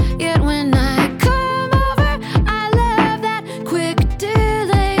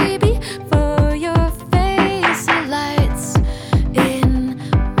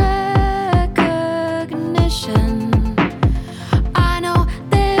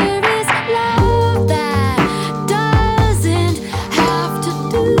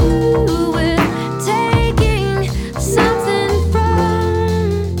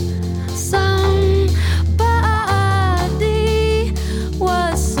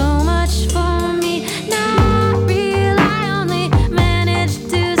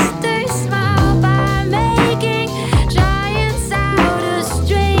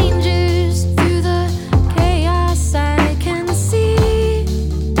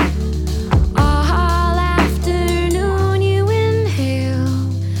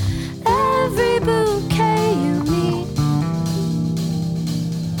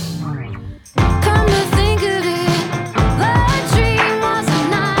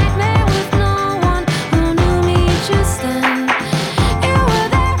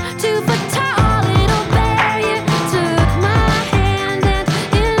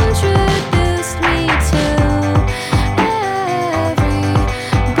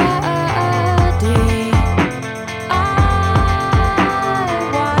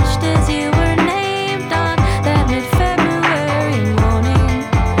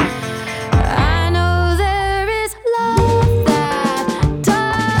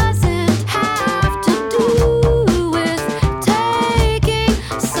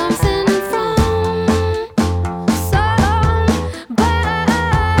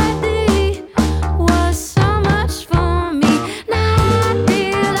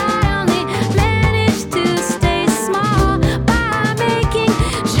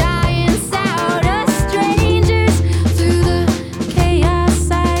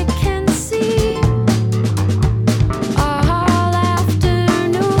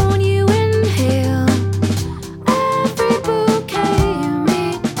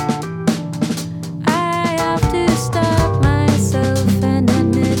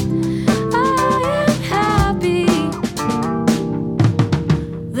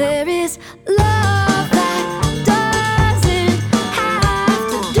 this love that doesn't have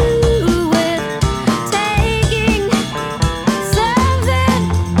to do with taking something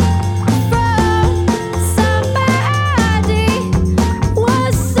from somebody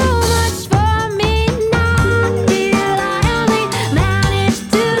was so much for me not real. I only managed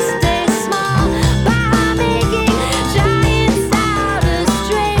to stay small by making giants out of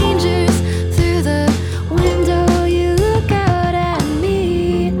strangers. Through the window you look out at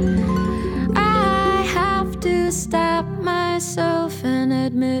me. I have to stop myself and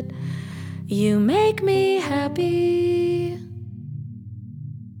admit you make me happy.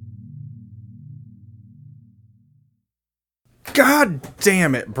 God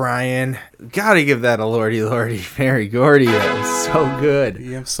damn it, Brian. Gotta give that a lordy lordy. Mary Gordy. That was so good.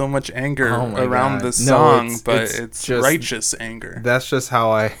 You have so much anger Oh my around God. this No, song, it's but it's just- righteous anger. That's just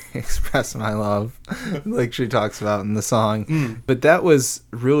how I express my love, like she talks about in the song. But that was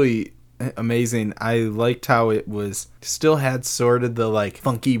really amazing. I liked how it was still had sort of the like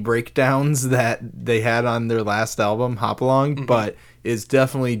funky breakdowns that they had on their last album, Hop Along, but is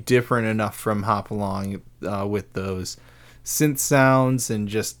definitely different enough from Hop Along with those synth sounds and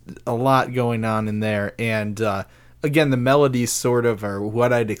just a lot going on in there. And again, the melodies sort of are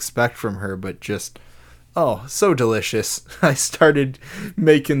what I'd expect from her, but just so delicious. I started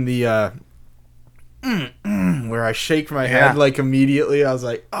making the where I shake my head like immediately. I was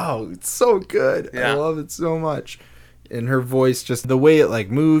like, oh, it's so good. I love it so much. And her voice, just the way it like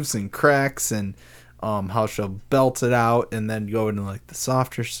moves and cracks, and how she'll belt it out and then go into like the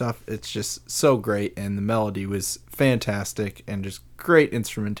softer stuff. It's just so great, and the melody was fantastic and just great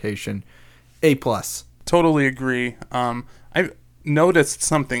instrumentation. A+. Totally agree. I noticed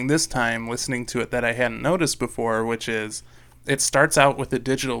something this time listening to it that I hadn't noticed before, which is it starts out with a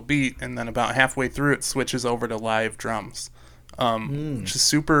digital beat, and then about halfway through it switches over to live drums, which is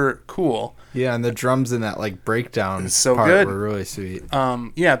super cool. Yeah, and the drums in that like breakdown so part good. were really sweet.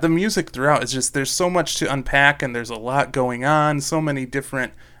 Yeah, the music throughout is just, there's so much to unpack, and there's a lot going on, so many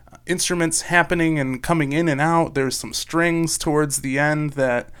different instruments happening and coming in and out. There's some strings towards the end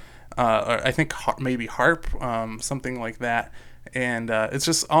that I think maybe harp, something like that. And it's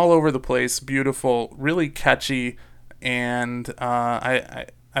just all over the place, beautiful, really catchy, and I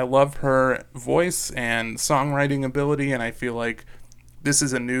love her voice and songwriting ability, and I feel like this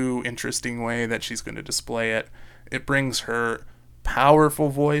is a new, interesting way that she's going to display it. It brings her powerful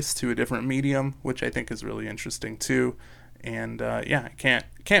voice to a different medium, which I think is really interesting too. And I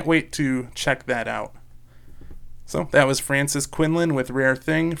can't wait to check that out. So that was Frances Quinlan with Rare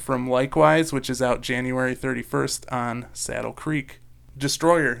Thing from Likewise, which is out January 31st on Saddle Creek.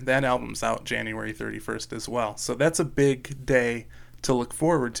 Destroyer, that album's out January 31st as well. So that's a big day to look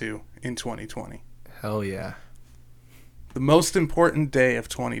forward to in 2020. Hell yeah. The most important day of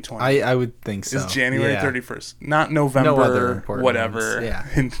 2020. I would think so. Is January 31st. Not November, No other important whatever. ones. Yeah.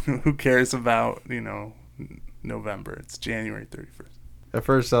 And who cares about, November? It's January 31st. At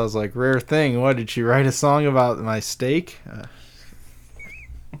first I was like, Rare Thing, what, did she write a song about my steak?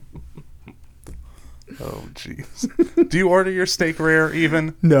 Oh, jeez. Do you order your steak rare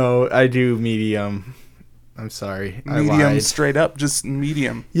even? No, I do medium. I'm sorry. I Medium lied. straight up, just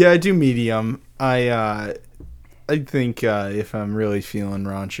medium. Yeah, I do medium. I think if I'm really feeling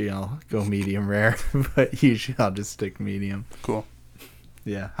raunchy, I'll go medium rare, but usually I'll just stick medium. Cool.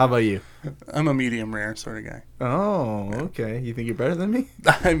 Yeah. How about you? I'm a medium rare sort of guy. Oh, okay. You think you're better than me?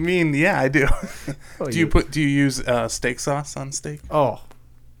 I mean, yeah, I do. Oh, Do you use steak sauce on steak? Oh.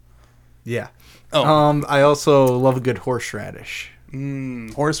 Yeah. Oh. I also love a good horseradish.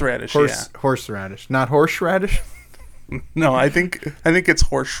 Horseradish, yeah. Horseradish, not horseradish. No, I think it's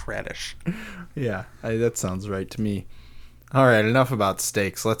horseradish. Yeah, that sounds right to me. All right, enough about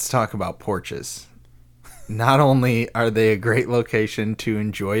steaks. Let's talk about porches. Not only are they a great location to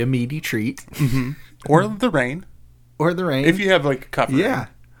enjoy a meaty treat, Or the rain. or the rain, If you have like a cover. yeah,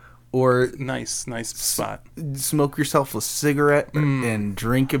 or Nice spot. smoke yourself a cigarette and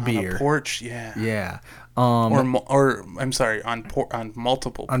drink a beer. Porch, yeah. Yeah, Or I'm sorry, on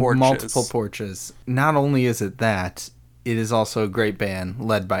multiple on porches. multiple porches. Not only is it that, it is also a great band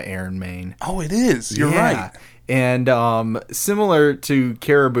led by Aaron Maine. Oh, it is. You're Yeah. right. And similar to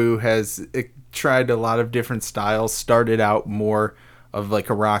Caribou, has tried a lot of different styles. Started out more of like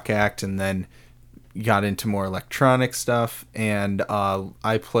a rock act, and then got into more electronic stuff. And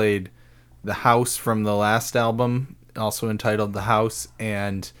I played The House from the last album, also entitled The House,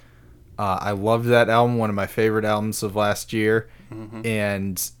 and I loved that album, one of my favorite albums of last year.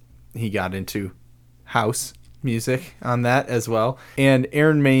 And he got into house music on that as well. And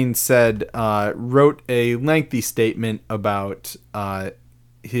Aaron Maine said, wrote a lengthy statement about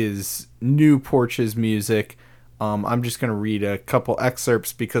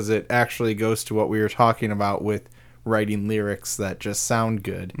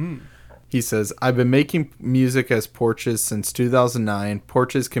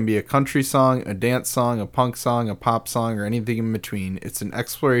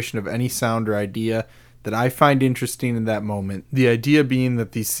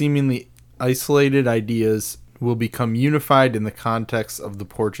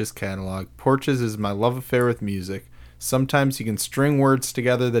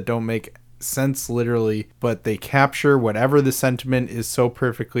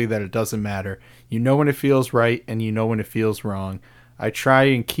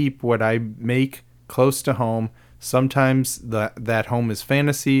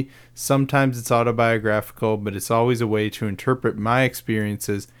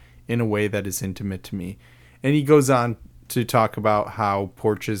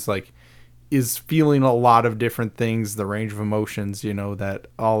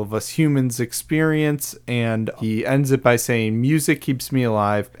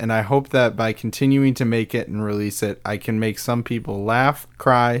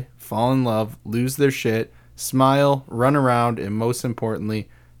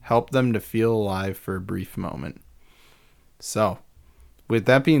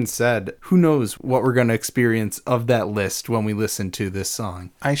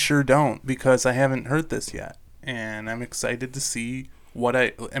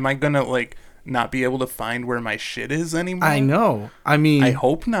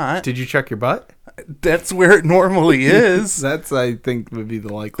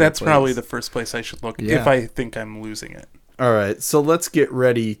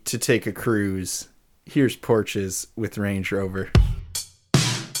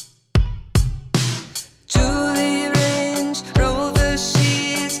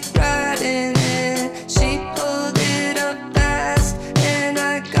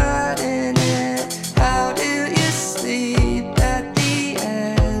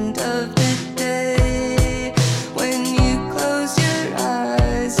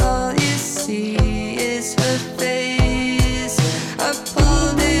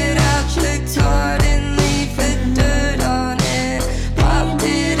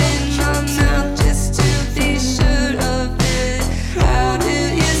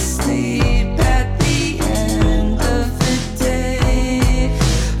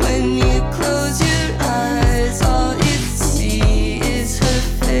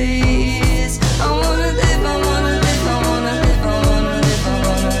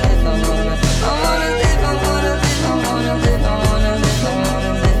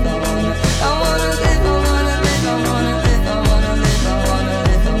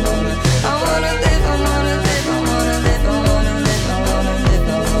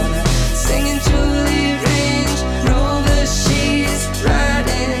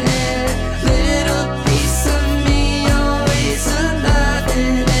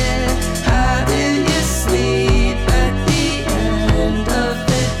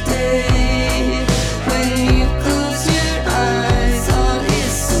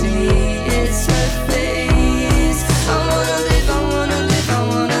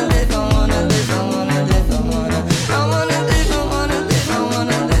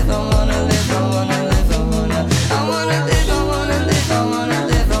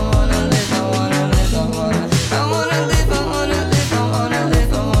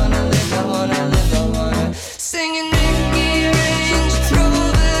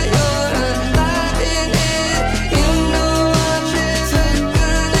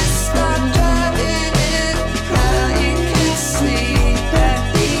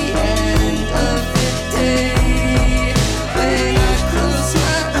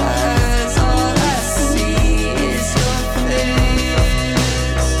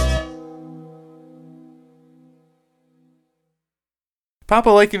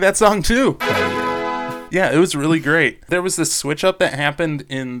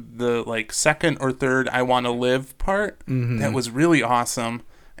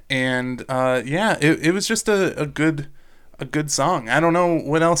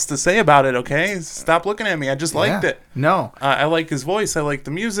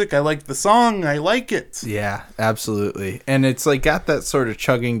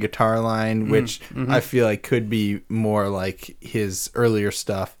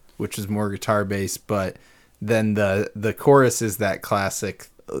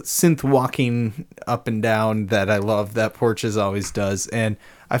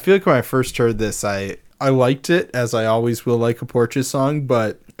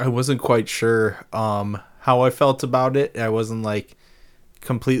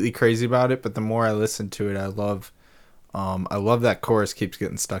completely crazy about it, but the more I listen to it, I love that chorus keeps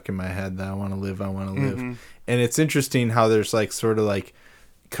getting stuck in my head, that I want to live, I want to live. And it's interesting how there's like sort of like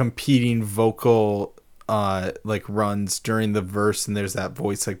competing vocal like runs during the verse, and there's that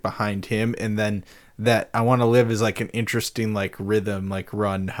voice like behind him, and then that I want to live is like an interesting like rhythm like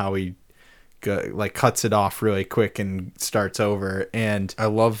run, how he like cuts it off really quick and starts over. And I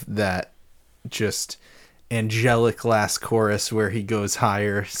love that just angelic last chorus where he goes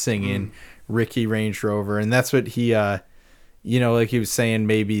higher singing Ricky Range Rover. And that's what he like he was saying,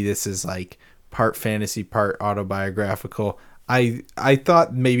 maybe this is like part fantasy, part autobiographical. I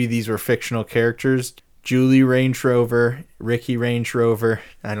thought maybe these were fictional characters. Julie Range Rover, Ricky Range Rover.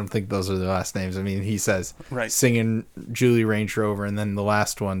 I don't think those are their last names. I mean, he says singing Julie Range Rover, and then the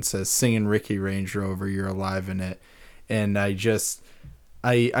last one says singing Ricky Range Rover, you're alive in it. And I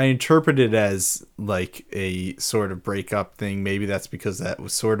interpret it as like a sort of breakup thing. Maybe that's because that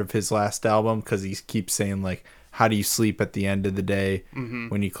was sort of his last album, because he keeps saying like, how do you sleep at the end of the day?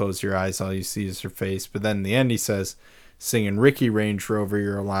 When you close your eyes, all you see is her face. But then in the end he says singing Ricky Range Rover,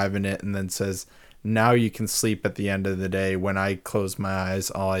 you're alive in it, and then says, now you can sleep at the end of the day. When I close my eyes,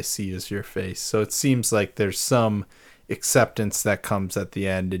 all I see is your face. So it seems like there's some acceptance that comes at the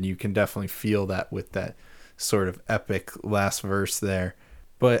end, and you can definitely feel that with that sort of epic last verse there.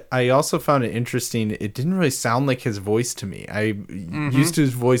 But I also found it interesting, it didn't really sound like his voice to me. I used to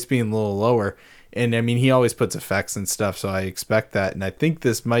his voice being a little lower, and I mean, he always puts effects and stuff, so I expect that. And I think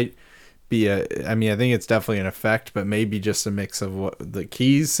this might be I think it's definitely an effect, but maybe just a mix of what the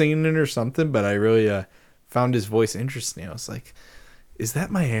keys singing it or something. But I really found his voice interesting. I was like, is that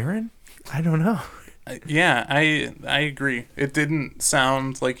my Aaron? I don't know. Yeah, I agree. It didn't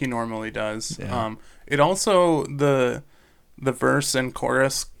sound like he normally does. Yeah. It also, the verse and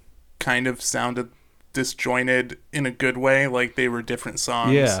chorus kind of sounded disjointed in a good way, like they were different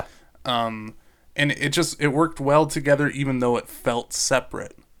songs. Yeah. And it worked well together, even though it felt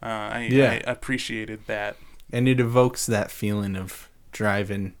separate. I appreciated that. And it evokes that feeling of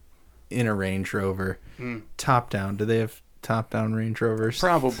driving in a Range Rover. Top down. Do they have top down Range Rovers?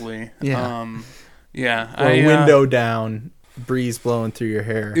 Probably. Yeah. Yeah. Or window down, breeze blowing through your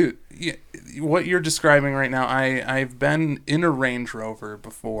hair. What you're describing right now, I've been in a Range Rover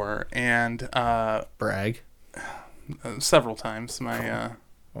before, and Brag. Several times.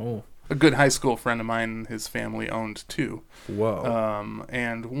 A good high school friend of mine, his family owned two. Whoa.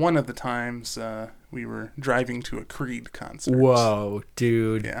 And one of the times we were driving to a Creed concert. Whoa,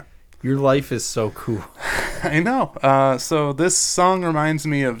 dude. Yeah. Your life is so cool. I know. So this song reminds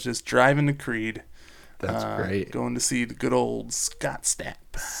me of just driving to Creed. That's great. Going to see the good old Scott Stapp.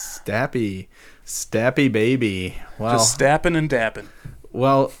 Stappy baby. Wow. Just stapping and dapping.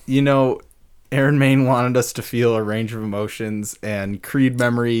 Well, Aaron Maine wanted us to feel a range of emotions and Creed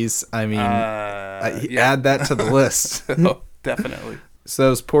memories. I mean, add that to the list. Oh, definitely. So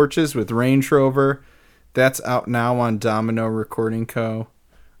those Porches with Range Rover, that's out now on Domino Recording Co.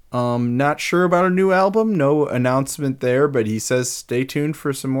 Not sure about a new album. No announcement there, but he says stay tuned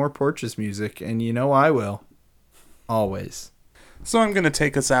for some more Porches music, and I will. Always. So I'm going to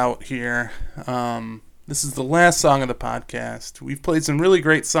take us out here. This is the last song of the podcast. We've played some really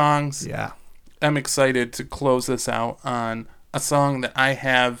great songs. Yeah. I'm excited to close this out on a song that I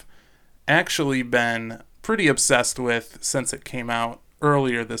have actually been pretty obsessed with since it came out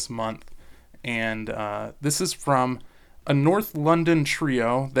earlier this month. And this is from a North London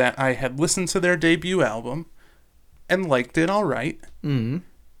trio that I had listened to their debut album and liked it all right. Mm-hmm.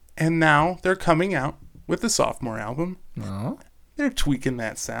 And now they're coming out with a sophomore album. Oh. They're tweaking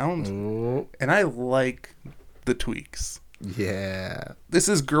that sound. Oh. And I like the tweaks. Yeah. This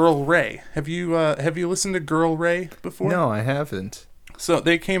is Girl Ray. Have you listened to Girl Ray before? No, I haven't. So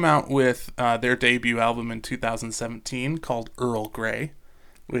they came out with their debut album in 2017 called Earl Grey,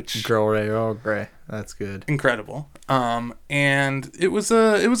 which Earl Grey. That's good. Incredible. And it was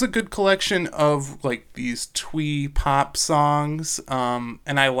a good collection of like these twee pop songs. And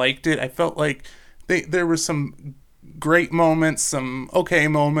I liked it. I felt like there were some great moments, some okay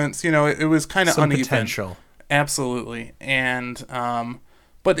moments. It was kind of uneven. Potential. Absolutely. And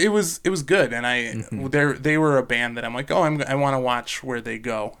but it was good, and they were a band that I'm like, I want to watch where they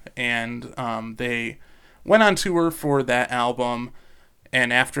go. And they went on tour for that album,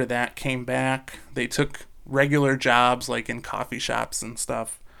 and after that came back. They took regular jobs like in coffee shops and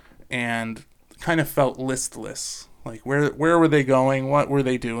stuff, and kind of felt listless. Like where were they going? What were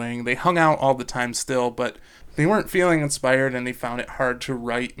they doing? They hung out all the time still, but they weren't feeling inspired, and they found it hard to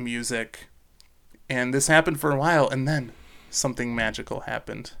write music. And this happened for a while, and then something magical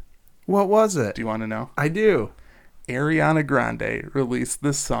happened. What was it? Do you want to know? I do. Ariana Grande released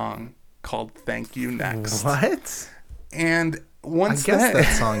this song called Thank You Next. What? And once I guess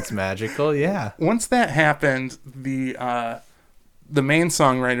that song's magical, yeah. Once that happened, the main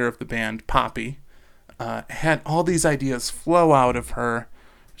songwriter of the band, Poppy, had all these ideas flow out of her.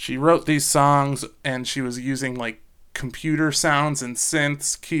 She wrote these songs, and she was using like computer sounds and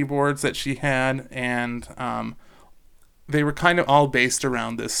synths, keyboards that she had, and they were kind of all based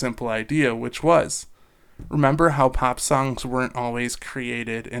around this simple idea, which was, remember how pop songs weren't always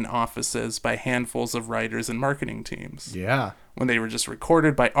created in offices by handfuls of writers and marketing teams? Yeah. When they were just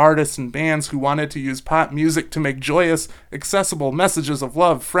recorded by artists and bands who wanted to use pop music to make joyous, accessible messages of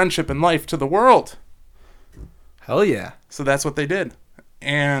love, friendship, and life to the world. Hell yeah. So that's what they did.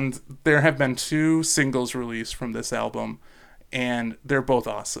 And there have been 2 singles released from this album, and they're both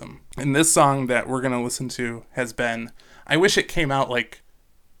awesome. And this song that we're going to listen to has been, I wish it came out like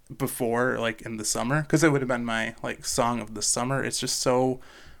before, like in the summer, because it would have been my like song of the summer. It's just so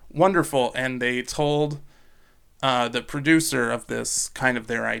wonderful. And they told the producer of this kind of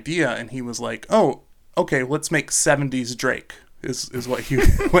their idea, and he was like, oh, okay, let's make 70s Drake is what he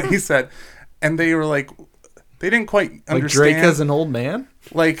what he said. And they were like, they didn't quite understand. Like Drake as an old man?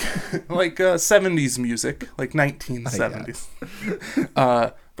 Like 70s music, like 1970s.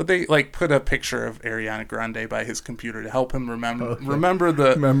 But they like put a picture of Ariana Grande by his computer to help him remember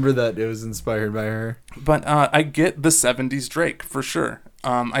that it was inspired by her. But I get the 70s Drake for sure.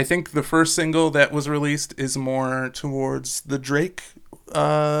 I think the first single that was released is more towards the Drake.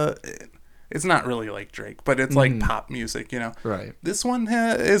 It's not really like Drake, but it's like pop music, you know. Right. This one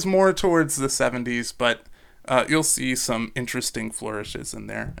is more towards the 70s, but you'll see some interesting flourishes in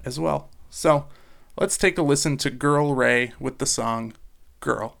there as well. So let's take a listen to Girl Ray with the song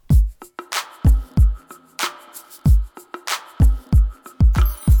Girl.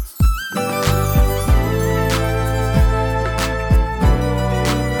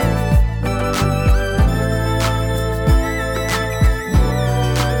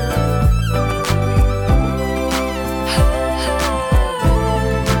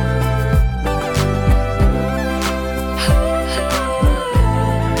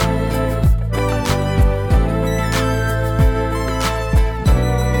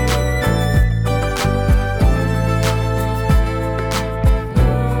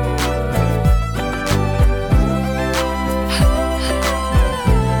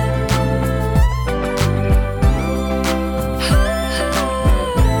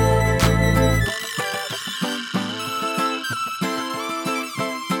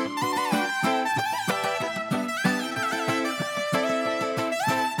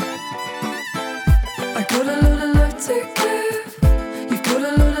 I got a lot of love to give. You've got a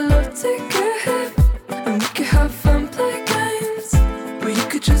lot of love to give. And we could have fun, play games. Or you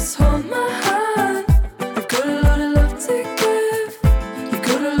could just hold my hand. I've got a lot of love to give. You've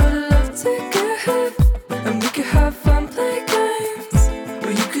got a lot of love to give. And we could have fun, play games.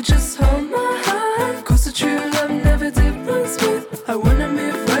 Or you could just hold my hand. 'Cause the true love never did run smooth. I wanna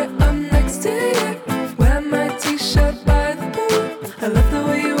move right up next to you. Wear my t-shirt by the pool. I love the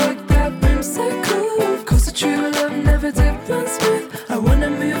way you work that room so cool. 'Cause the true love never did run smooth. I wanna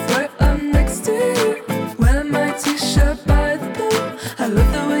move right up next to you. Wear my t-shirt by the pool. I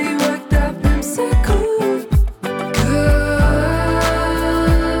love the way you work that room so cool. Girl,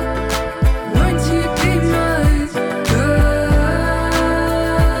 won't you be my girl?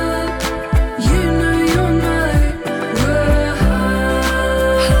 You know you're my girl.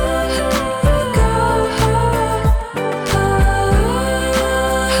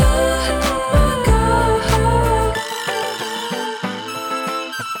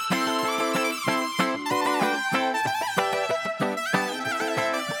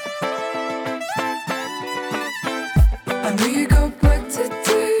 I know you got work to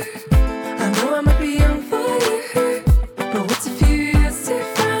do. I know I might be young for you, but what's a few years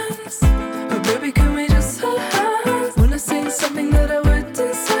difference? Oh baby, can we just hold hands? Wanna sing something that I wouldn't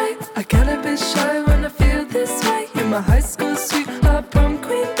say. I get a bit shy when I feel this way. You're my high school sweetheart, prom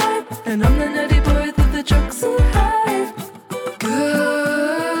queen babe, and I'm the nerdy boy that the jokes will hide. Girl,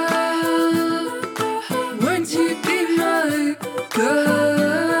 won't you be my girl?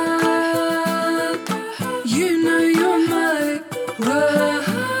 You know you're my world.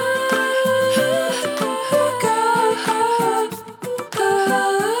 Girl,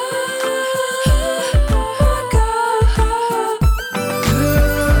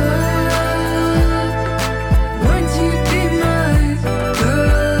 won't you be my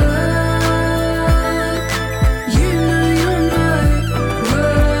girl?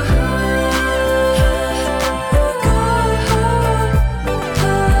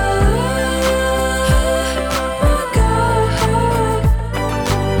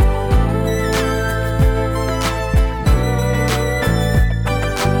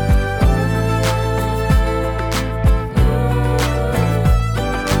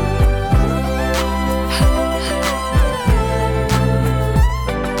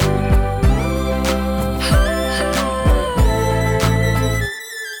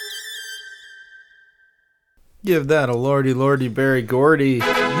 Give that a lordy, lordy, Berry Gordy.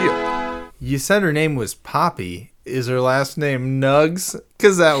 Yeah. You said her name was Poppy. Is her last name Nugs?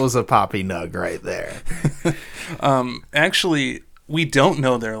 Because that was a Poppy Nug right there. Actually, we don't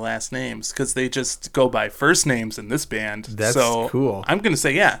know their last names because they just go by first names in this band. That's so cool. I'm going to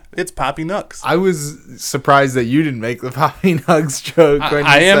say, yeah, it's Poppy Nooks. I was surprised that you didn't make the Poppy Nugs joke when you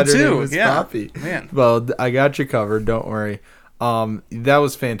I said am her too. name was Yeah. Poppy. Man. Well, I got you covered. Don't worry. That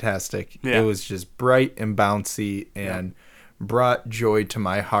was fantastic. Yeah. It was just bright and bouncy and brought joy to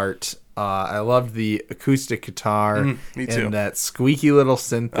my heart. I loved the acoustic guitar me too. and that squeaky little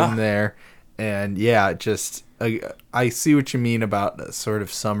synth in there. And yeah, just I see what you mean about a sort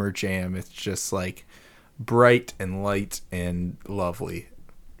of summer jam. It's just like bright and light and lovely.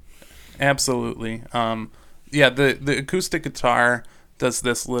 Absolutely. Yeah, the acoustic guitar does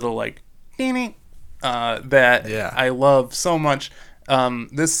this little like that Yeah. I love so much.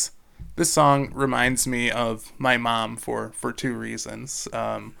 This song reminds me of my mom for two reasons.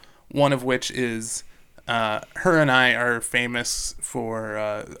 One of which is her and I are famous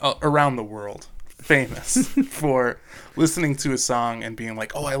for around the world. Famous for listening to a song and being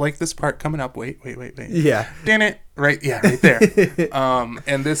like, oh, I like this part coming up. Wait. Yeah. Damn it. Right there.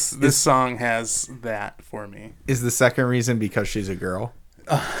 And this song has that for me. Is the second reason because she's a girl?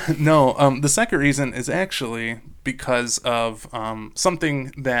 No, the second reason is actually because of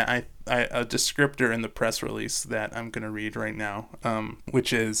something that a descriptor in the press release that I'm going to read right now,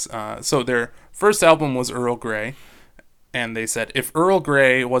 which is, so their first album was Earl Grey, and they said, if Earl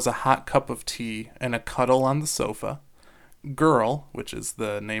Grey was a hot cup of tea and a cuddle on the sofa, Girl, which is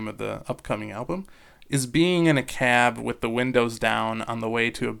the name of the upcoming album, is being in a cab with the windows down on the way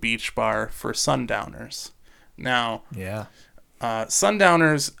to a beach bar for sundowners. Now, Yeah.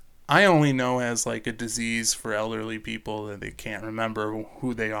 Sundowners, I only know as like a disease for elderly people that they can't remember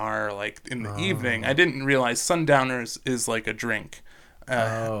who they are like in the evening. I didn't realize sundowners is like a drink.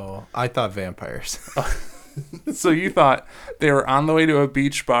 I thought vampires. So you thought they were on the way to a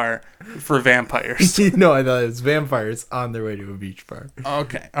beach bar for vampires. No, I thought it was vampires on their way to a beach bar.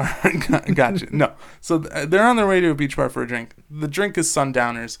 Okay. All right. Gotcha. No. So they're on their way to a beach bar for a drink. The drink is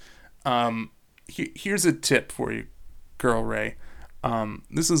sundowners. Here's a tip for you, Girl Ray.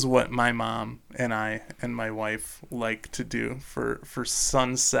 This is what my mom and I and my wife like to do for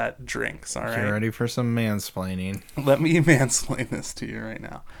sunset drinks. All right. Get ready for some mansplaining. Let me mansplain this to you right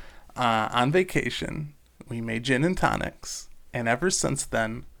now. On vacation, we made gin and tonics, and ever since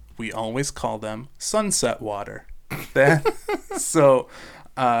then, we always call them sunset water. So,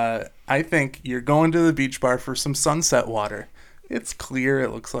 I think you're going to the beach bar for some sunset water. It's clear,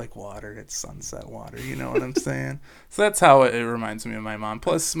 it looks like water, it's sunset water, you know what I'm saying? So that's how it reminds me of my mom.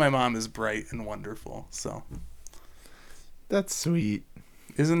 Plus, my mom is bright and wonderful, so. That's sweet.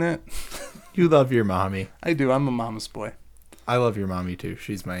 Isn't it? You love your mommy. I do, I'm a mama's boy. I love your mommy too.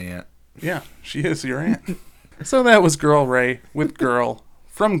 She's my aunt. Yeah, she is your aunt. So that was Girl Ray with Girl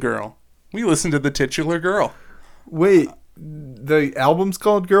from Girl. We listened to the titular Girl. Wait, the album's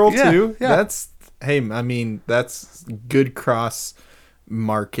called Girl Yeah, too? yeah. That's that's good cross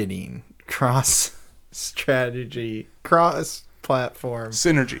marketing, cross strategy, cross platform.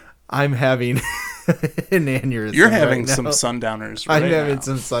 Synergy. I'm having an aneurysm. You're having right some now. sundowners right I'm having now.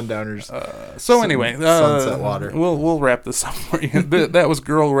 some sundowners. So anyway, sunset water. We'll wrap this up for you. That was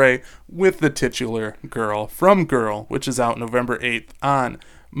Girl Ray with the titular Girl from Girl, which is out November 8th on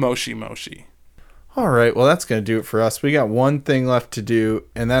Moshi Moshi. All right, well, that's going to do it for us. We got one thing left to do,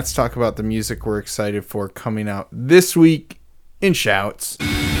 and that's talk about the music we're excited for coming out this week in Shouts.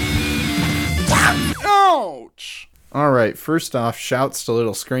 Ouch! All right, first off, shouts to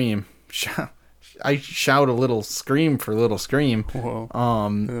Little Scream. I shout a little scream for Little Scream. Whoa,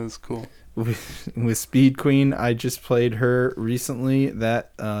 that was cool. With Speed Queen, I just played her recently.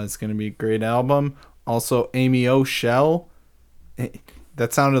 That is going to be a great album. Also, Amy O'Shell.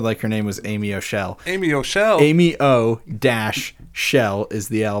 That sounded like her name was Amy O'Shell. Amy O'Shell. Amy O-Shell is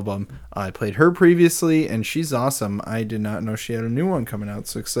the album. I played her previously, and she's awesome. I did not know she had a new one coming out,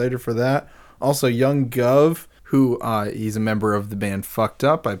 so excited for that. Also, Young Gov, who he's a member of the band Fucked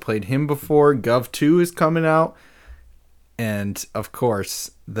Up. I played him before. Gov 2 is coming out. And, of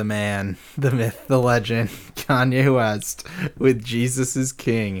course, the man, the myth, the legend, Kanye West with Jesus is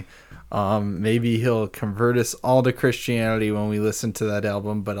King. Maybe he'll convert us all to Christianity when we listen to that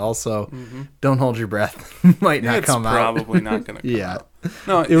album, but also don't hold your breath. Might not It's come out. probably not going to come Yeah. out.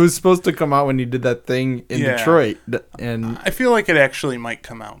 No, It was supposed to come out when he did that thing in Yeah. Detroit. And I feel like it actually might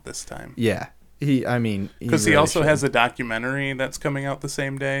come out this time. yeah, He Because he really also should. has a documentary that's coming out the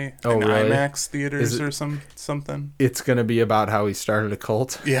same day Oh, in really? IMAX theaters Is it- or something. It's gonna be about how he started a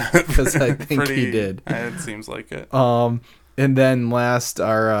cult. Yeah, because I think he did. It seems like it. And then last,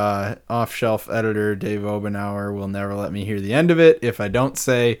 our off-shelf editor, Dave Obenauer, will never let me hear the end of it if I don't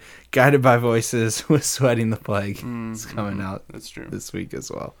say Guided by Voices with Sweating the Plague. It's coming out That's true. this week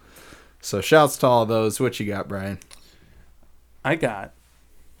as well. So shouts to all those. What you got, Brian? I got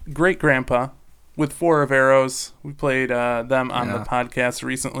Great Grandpa with Four of Arrows. We played them on the podcast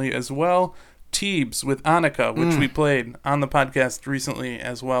recently as well. Teebs with Annika, which we played on the podcast recently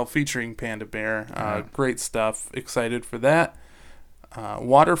as well, featuring Panda Bear. Great stuff. Excited for that.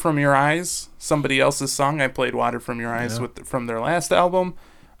 Water From Your Eyes, somebody else's song. I played Water From Your Eyes from their last album.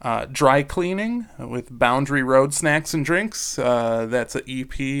 Dry Cleaning with Boundary Road Snacks and Drinks. That's an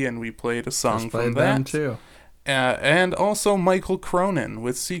EP, and we played a song Just from played that. them too. And also Michael Cronin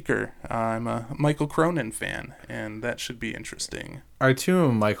with Seeker. I'm a Michael Cronin fan, and that should be interesting. I too am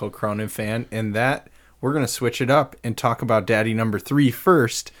a Michael Cronin fan, and that we're gonna switch it up and talk about Daddy Number 3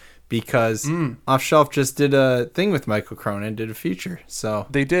 first, because Off Shelf just did a thing with Michael Cronin, did a feature. So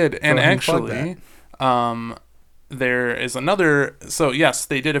They did, and ahead and plug actually, there is another. So yes,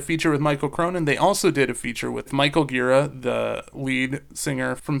 they did a feature with Michael Cronin. They also did a feature with Michael Gira, the lead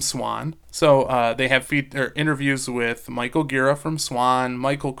singer from Swan. So they have interviews with Michael Gira from Swan,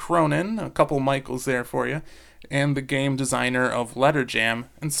 Michael Cronin, a couple Michaels there for you, and the game designer of Letter Jam,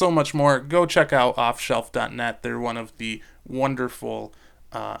 and so much more. Go check out offshelf.net. They're one of the wonderful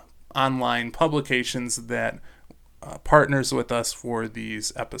online publications that partners with us for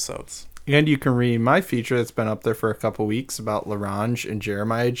these episodes. And you can read my feature that's been up there for a couple weeks about Larange and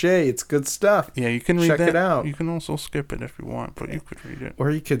Jeremiah J. It's good stuff. Yeah, you can read Check that. it out. You can also skip it if you want, but you could read it.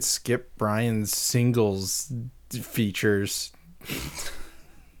 Or you could skip Brian's singles features.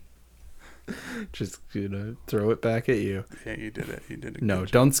 Just, throw it back at you. Yeah, you did it. You did it. No,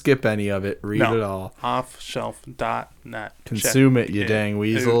 don't skip any of it. Read it all. Offshelf.net. Consume Check it, you dang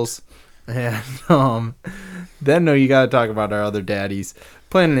weasels. And then you got to talk about our other daddies,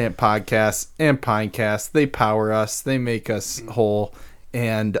 Planet Ant Podcast and Pinecast. They power us. They make us whole.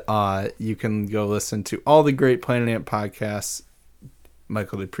 And you can go listen to all the great Planet Ant podcasts.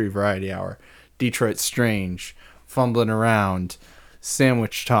 Michael Dupree Variety Hour, Detroit Strange, Fumbling Around,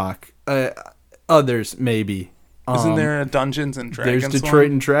 Sandwich Talk, others maybe. Isn't there a Dungeons and Dragons? There's Detroit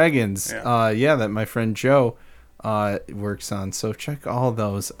one? and Dragons. Yeah. That my friend Joe works on. So check all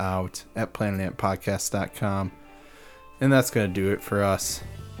those out at planetantpodcast.com. And that's going to do it for us.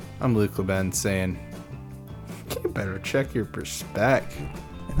 I'm Luke LeBen saying, you better check your perspective.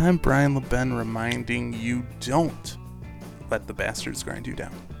 And I'm Brian LeBen reminding you, don't let the bastards grind you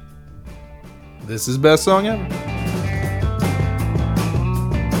down. This is best song ever.